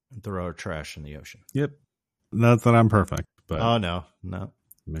there. And throw our trash in the ocean. Yep. Not that I'm perfect, but... Oh, no. It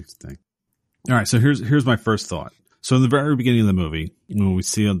makes you think. All right, so here's my first thought. So in the very beginning of the movie, when we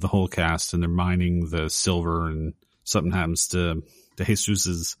see the whole cast and they're mining the silver and something happens to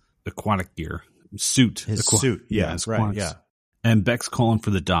Jesus' aquatic gear. Suit. His suit. Yeah, his right, aquatics. yeah. And Beck's calling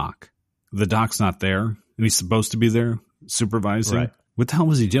for the doc. The doc's not there, and he's supposed to be there supervising. Right. What the hell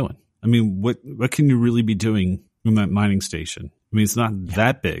was he doing? I mean, what can you really be doing in that mining station? I mean, it's not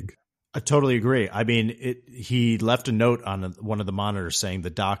that big. I totally agree. I mean, he left a note on one of the monitors saying the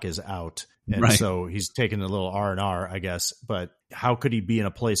doc is out. And right. So he's taking a little R&R, I guess. But how could he be in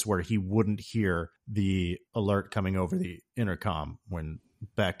a place where he wouldn't hear the alert coming over the intercom when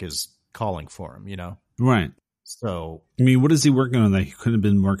Beck is calling for him, you know? Right. So, I mean, what is he working on that he couldn't have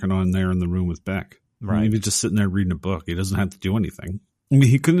been working on there in the room with Beck? Right. I mean, he was just sitting there reading a book. He doesn't have to do anything. I mean,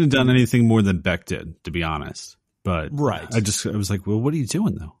 he couldn't have done anything more than Beck did, to be honest. But right. I was like, well, what are you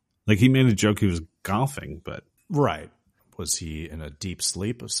doing though? Like, he made a joke he was golfing, but... Right. Was he in a deep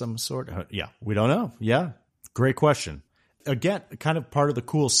sleep of some sort? Yeah, we don't know. Yeah, great question. Again, kind of part of the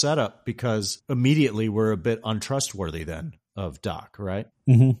cool setup because immediately we're a bit untrustworthy then of Doc, right?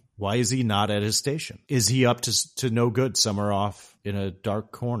 Mm-hmm. Why is he not at his station? Is he up to no good somewhere off in a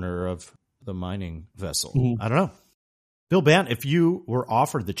dark corner of the mining vessel? Mm-hmm. I don't know. Bill Bant, if you were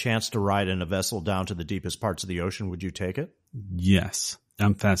offered the chance to ride in a vessel down to the deepest parts of the ocean, would you take it? Yes.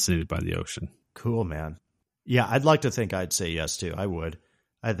 I'm fascinated by the ocean. Cool, man. Yeah, I'd like to think I'd say yes, too. I would.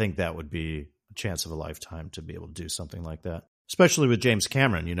 I think that would be a chance of a lifetime to be able to do something like that. Especially with James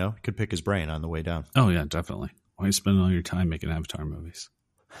Cameron, you know? You could pick his brain on the way down. Oh, yeah, definitely. Why are you spending all your time making Avatar movies?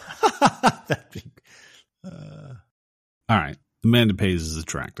 All right. Amanda Pays is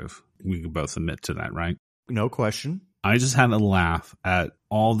attractive. We can both admit to that, right? No question. I just had a laugh at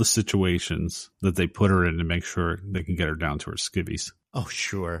all the situations that they put her in to make sure they can get her down to her skivvies. Oh,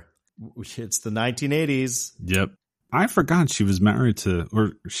 sure. It's the 1980s. Yep. I forgot she was married to,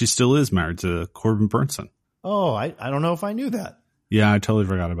 or she still is married to Corbin Burnson. Oh, I don't know if I knew that. Yeah, I totally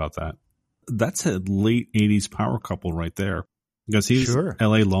forgot about that. That's a late 80s power couple right there. Because he's Sure.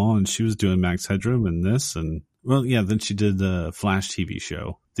 LA Law and she was doing Max Headroom and this. And, well, yeah, then she did the Flash TV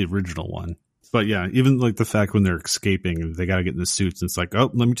show, the original one. But yeah, even like the fact when they're escaping and they got to get in the suits, and it's like,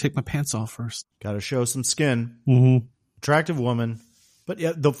 oh, let me take my pants off first. Got to show some skin. Mm-hmm. Attractive woman. But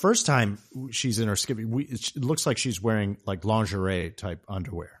yeah, the first time she's in her skivvy, it looks like she's wearing like lingerie type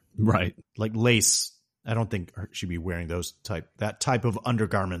underwear. Right. Like lace. I don't think she'd be wearing that type of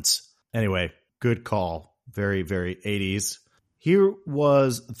undergarments. Anyway, good call. Very, very 80s. Here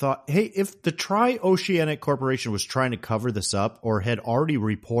was thought, hey, if the Tri-Oceanic Corporation was trying to cover this up or had already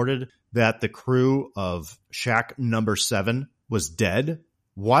reported that the crew of Shack number 7 was dead,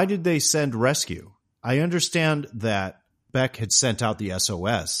 why did they send rescue? I understand that Beck had sent out the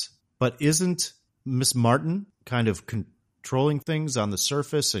SOS, but isn't Miss Martin kind of controlling things on the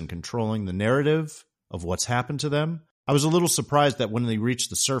surface and controlling the narrative of what's happened to them? I was a little surprised that when they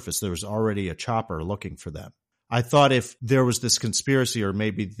reached the surface, there was already a chopper looking for them. I thought if there was this conspiracy or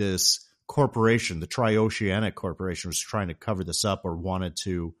maybe this corporation, the Tri-Oceanic Corporation, was trying to cover this up or wanted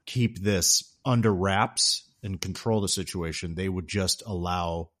to keep this under wraps and control the situation, they would just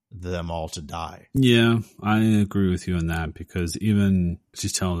allow them all to die. Yeah, I agree with you on that because even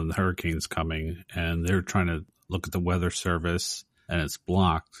she's telling them the hurricane's coming and they're trying to look at the weather service and it's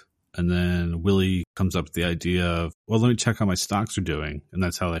blocked. And then Willie comes up with the idea of, well, let me check how my stocks are doing. And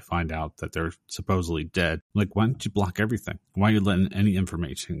that's how they find out that they're supposedly dead. Like, why don't you block everything? Why are you letting any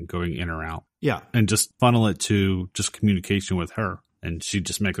information going in or out? Yeah. And just funnel it to just communication with her. And she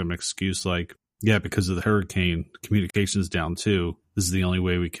just makes an excuse like, yeah, because of the hurricane, communication's down too. This is the only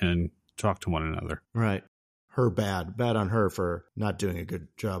way we can talk to one another. Right. Bad on her for not doing a good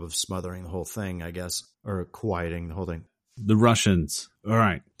job of smothering the whole thing, I guess, or quieting the whole thing. The Russians. All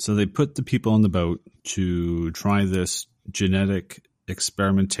right. So they put the people on the boat to try this genetic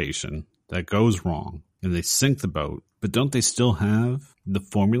experimentation that goes wrong, and they sink the boat. But don't they still have the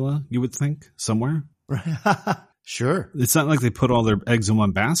formula, you would think, somewhere? Sure. It's not like they put all their eggs in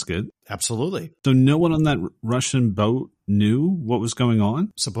one basket. Absolutely. So no one on that Russian boat knew what was going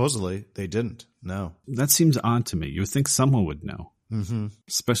on? Supposedly, they didn't. No. That seems odd to me. You would think someone would know,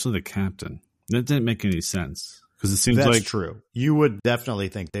 especially the captain. That didn't make any sense because it seems That's true. You would definitely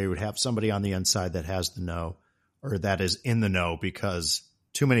think they would have somebody on the inside that has the know or that is in the know because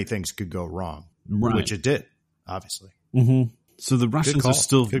too many things could go wrong, which it did, obviously. Mm-hmm. So the Russians are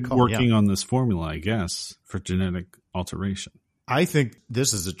still working on this formula, I guess, for genetic alteration. I think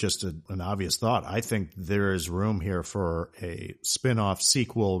this is just an obvious thought. I think there is room here for a spin-off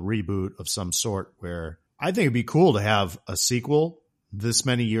sequel reboot of some sort where I think it'd be cool to have a sequel this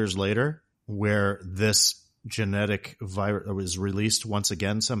many years later where this genetic virus was released once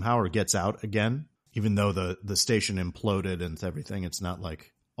again somehow or gets out again, even though the station imploded and everything. It's not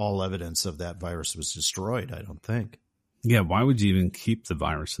like all evidence of that virus was destroyed, I don't think. Yeah, why would you even keep the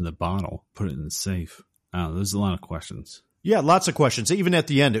virus in the bottle, put it in the safe? There's a lot of questions. Yeah, lots of questions. Even at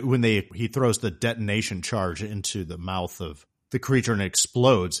the end, when he throws the detonation charge into the mouth of the creature and it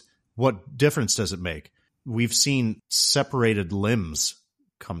explodes, what difference does it make? We've seen separated limbs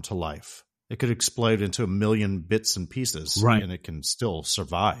come to life. It could explode into a million bits and pieces, right, and it can still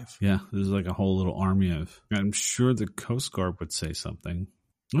survive. Yeah, there's like a whole little army of... I'm sure the Coast Guard would say something.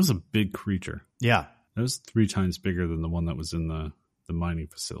 It was a big creature. Yeah. It was 3 times bigger than the one that was in the mining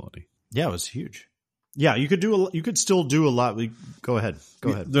facility. Yeah, it was huge. Yeah, you could still do a lot. Go ahead.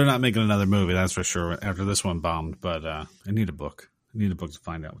 They're not making another movie, that's for sure, after this one bombed. But I need a book. I need a book to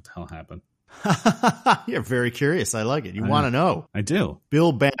find out what the hell happened. You're very curious. I like it. You want to know. I do.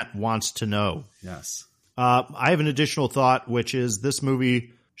 Bill Bant wants to know. Yes. I have an additional thought, which is this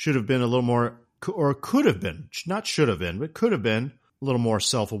movie should have been a little more, or could have been, not should have been, but could have been a little more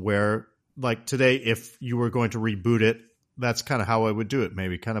self-aware. Like today, if you were going to reboot it, that's kind of how I would do it.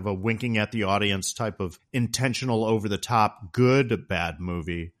 Maybe kind of a winking at the audience type of intentional, over-the-top, good, bad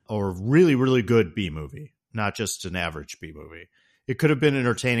movie, or really, really good B movie, not just an average B movie. It could have been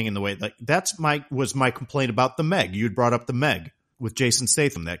entertaining in the way like was my complaint about The Meg. You'd brought up The Meg with Jason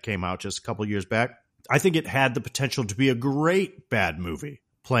Statham that came out just a couple years back. I think it had the potential to be a great bad movie,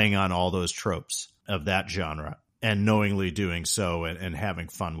 playing on all those tropes of that genre and knowingly doing so and having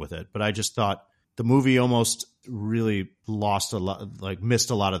fun with it. But I just thought the movie almost really lost a lot, like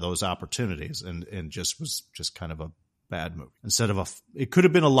missed a lot of those opportunities and just was just kind of a bad movie. It could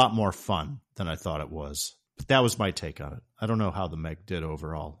have been a lot more fun than I thought it was. But that was my take on it. I don't know how The Meg did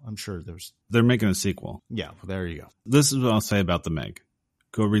overall. I'm sure they're making a sequel. Yeah, well, there you go. This is what I'll say about The Meg.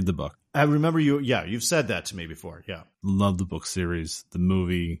 Go read the book. I remember you've said that to me before. Yeah. Love the book series. The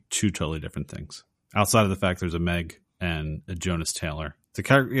movie, 2 totally different things. Outside of the fact there's a Meg and a Jonas Taylor. The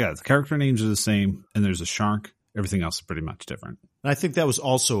character names are the same, and there's a shark. Everything else is pretty much different. And I think that was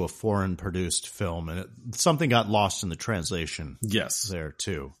also a foreign-produced film, and something got lost in the translation. Yes. There,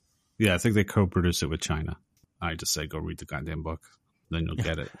 too. Yeah, I think they co-produced it with China. I just say go read the goddamn book. Then you'll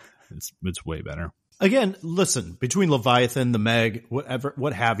get it. It's way better. Again, listen, between Leviathan, The Meg,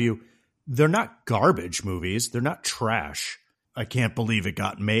 what have you, they're not garbage movies. They're not trash. I can't believe it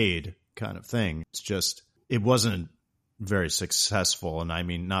got made kind of thing. It's just, it wasn't very successful. And I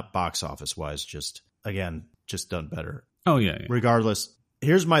mean, not box office wise, just done better. Oh, yeah. Regardless,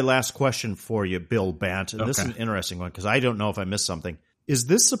 here's my last question for you, Bill Bant. And This is an interesting one because I don't know if I missed something. Is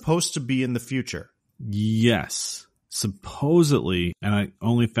this supposed to be in the future? Yes. Supposedly, and I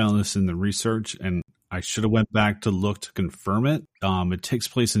only found this in the research, and I should have went back to look to confirm it. It takes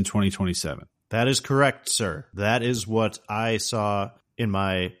place in 2027. That is correct, sir. That is what I saw in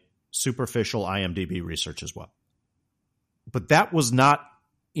my superficial IMDb research as well. But that was not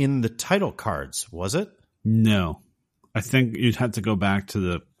in the title cards, was it? No. I think you'd have to go back to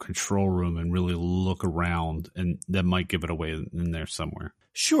the control room and really look around, and that might give it away in there somewhere.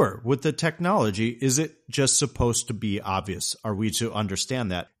 Sure. With the technology, is it just supposed to be obvious? Are we to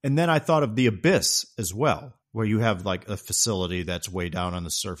understand that? And then I thought of The Abyss as well, where you have like a facility that's way down on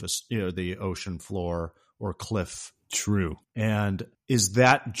the surface, the ocean floor or cliff True. And is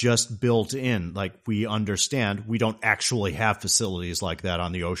that just built in? Like, we understand we don't actually have facilities like that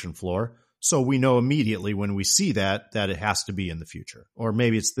on the ocean floor. So we know immediately when we see that it has to be in the future. Or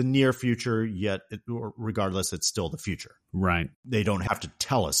maybe it's the near future, yet regardless, it's still the future. Right. They don't have to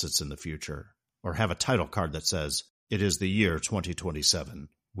tell us it's in the future or have a title card that says it is the year 2027.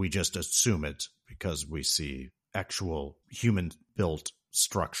 We just assume it because we see actual human-built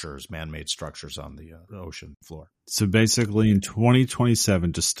structures, man-made structures on the ocean floor. So basically in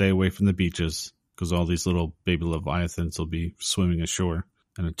 2027, just stay away from the beaches because all these little baby Leviathans will be swimming ashore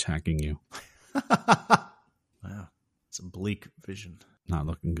and attacking you. Wow. It's a bleak vision. Not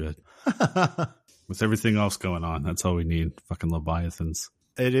looking good. With everything else going on, that's all we need. Fucking Leviathans.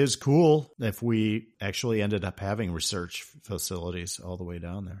 It is cool if we actually ended up having research facilities all the way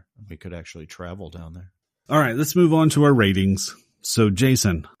down there. We could actually travel down there. All right, let's move on to our ratings. So,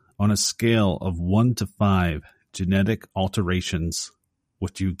 Jason, on a scale of 1 to 5 genetic alterations,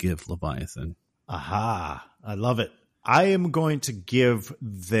 what do you give Leviathan? Aha, I love it. I am going to give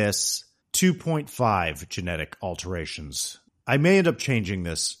this 2.5 genetic alterations. I may end up changing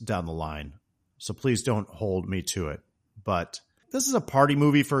this down the line, so please don't hold me to it. But this is a party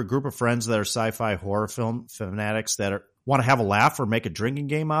movie for a group of friends that are sci-fi horror film fanatics that want to have a laugh or make a drinking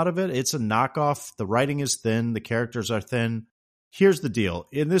game out of it. It's a knockoff. The writing is thin. The characters are thin. Here's the deal.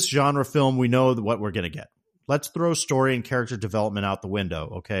 In this genre film, we know what we're going to get. Let's throw story and character development out the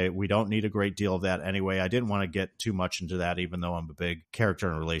window, okay? We don't need a great deal of that anyway. I didn't want to get too much into that, even though I'm a big character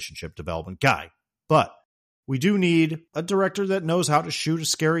and relationship development guy. But we do need a director that knows how to shoot a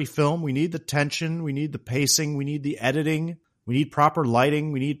scary film. We need the tension. We need the pacing. We need the editing. We need proper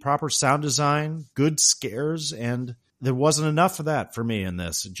lighting. We need proper sound design, good scares, and there wasn't enough of that for me in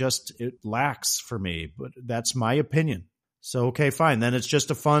this. It lacks for me, but that's my opinion. So, okay, fine. Then it's just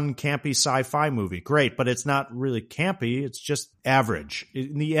a fun, campy sci-fi movie. Great, but it's not really campy. It's just average.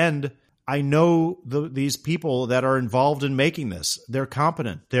 In the end, I know these people that are involved in making this. They're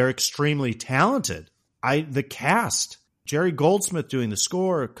competent. They're extremely talented. The cast, Jerry Goldsmith doing the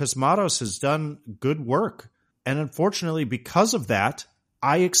score, Cosmatos has done good work. And unfortunately, because of that,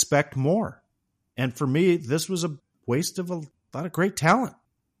 I expect more. And for me, this was a waste of a lot of great talent.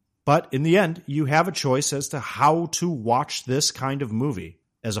 But in the end, you have a choice as to how to watch this kind of movie,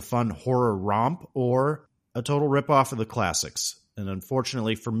 as a fun horror romp or a total ripoff of the classics. And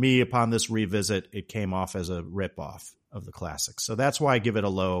unfortunately for me, upon this revisit, it came off as a ripoff of the classics. So that's why I give it a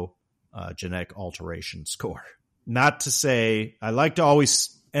low genetic alteration score. Not to say, I like to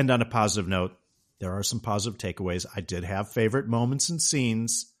always end on a positive note. There are some positive takeaways. I did have favorite moments and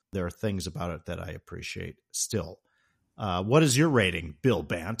scenes. There are things about it that I appreciate still. What is your rating, Bill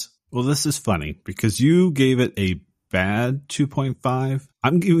Bant? Well, this is funny because you gave it a bad 2.5.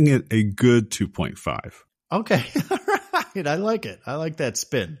 I'm giving it a good 2.5. Okay. All right. I like it. I like that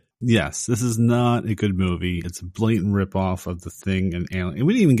spin. Yes, this is not a good movie. It's a blatant ripoff of The Thing and Alien. And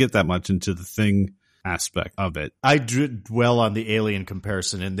we didn't even get that much into The Thing aspect of it. I did dwell on the Alien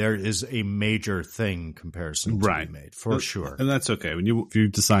comparison, and there is a major Thing comparison to be made, for sure. And that's okay. If you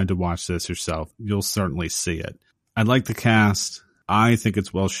decide to watch this yourself, you'll certainly see it. I like the cast. I think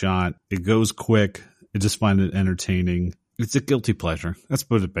it's well shot. It goes quick. I just find it entertaining. It's a guilty pleasure. That's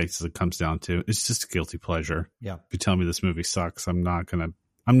what it basically comes down to. It's just a guilty pleasure. Yeah. If you tell me this movie sucks, I'm not gonna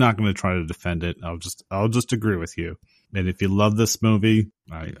try to defend it. I'll just agree with you. And if you love this movie,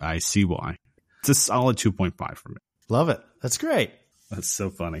 I see why. It's a solid 2.5 for me. Love it. That's great. That's so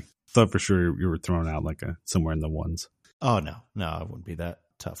funny. Thought for sure you were thrown out like somewhere in the ones. Oh no, I wouldn't be that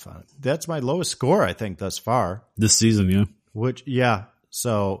tough on it. That's my lowest score, I think, thus far. This season, yeah.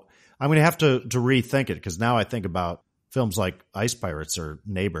 So I'm going to have to rethink it because now I think about films like Ice Pirates or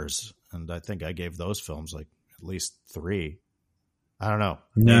Neighbors, and I think I gave those films like at least 3. I don't know.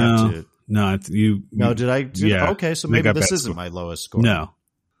 No, did I? Yeah. Okay, so maybe this isn't my lowest score. No.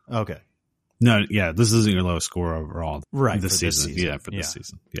 Okay. No, yeah, this isn't your lowest score overall. Right. This season. Yeah, for this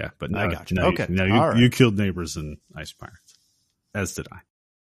season. Yeah, but no, I got you. No, okay. You killed Neighbors and Ice Pirates, as did I.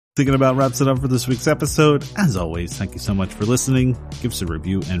 Thinking about wraps it up for this week's episode. As always, thank you so much for listening. Give us a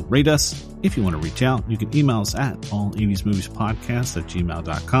review and rate us. If you want to reach out, you can email us at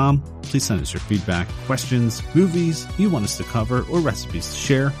all80smoviespodcast@gmail.com. Please send us your feedback, questions, movies you want us to cover, or recipes to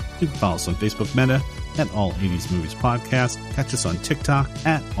share. You can follow us on Facebook Meta at All 80s Movies Podcast. Catch us on TikTok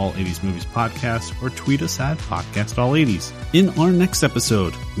at All 80s Movies Podcast, or tweet us at Podcast All 80s. In our next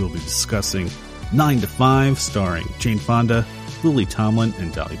episode, we'll be discussing 9 to 5, starring Jane Fonda, Lily Tomlin,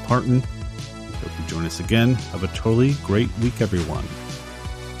 and Dolly Parton. Hope you join us again. Have a totally great week, everyone.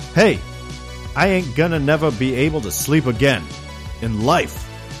 Hey, I ain't gonna never be able to sleep again in life.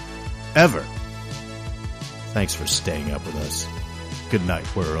 Ever. Thanks for staying up with us. Good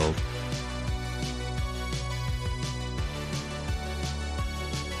night, world.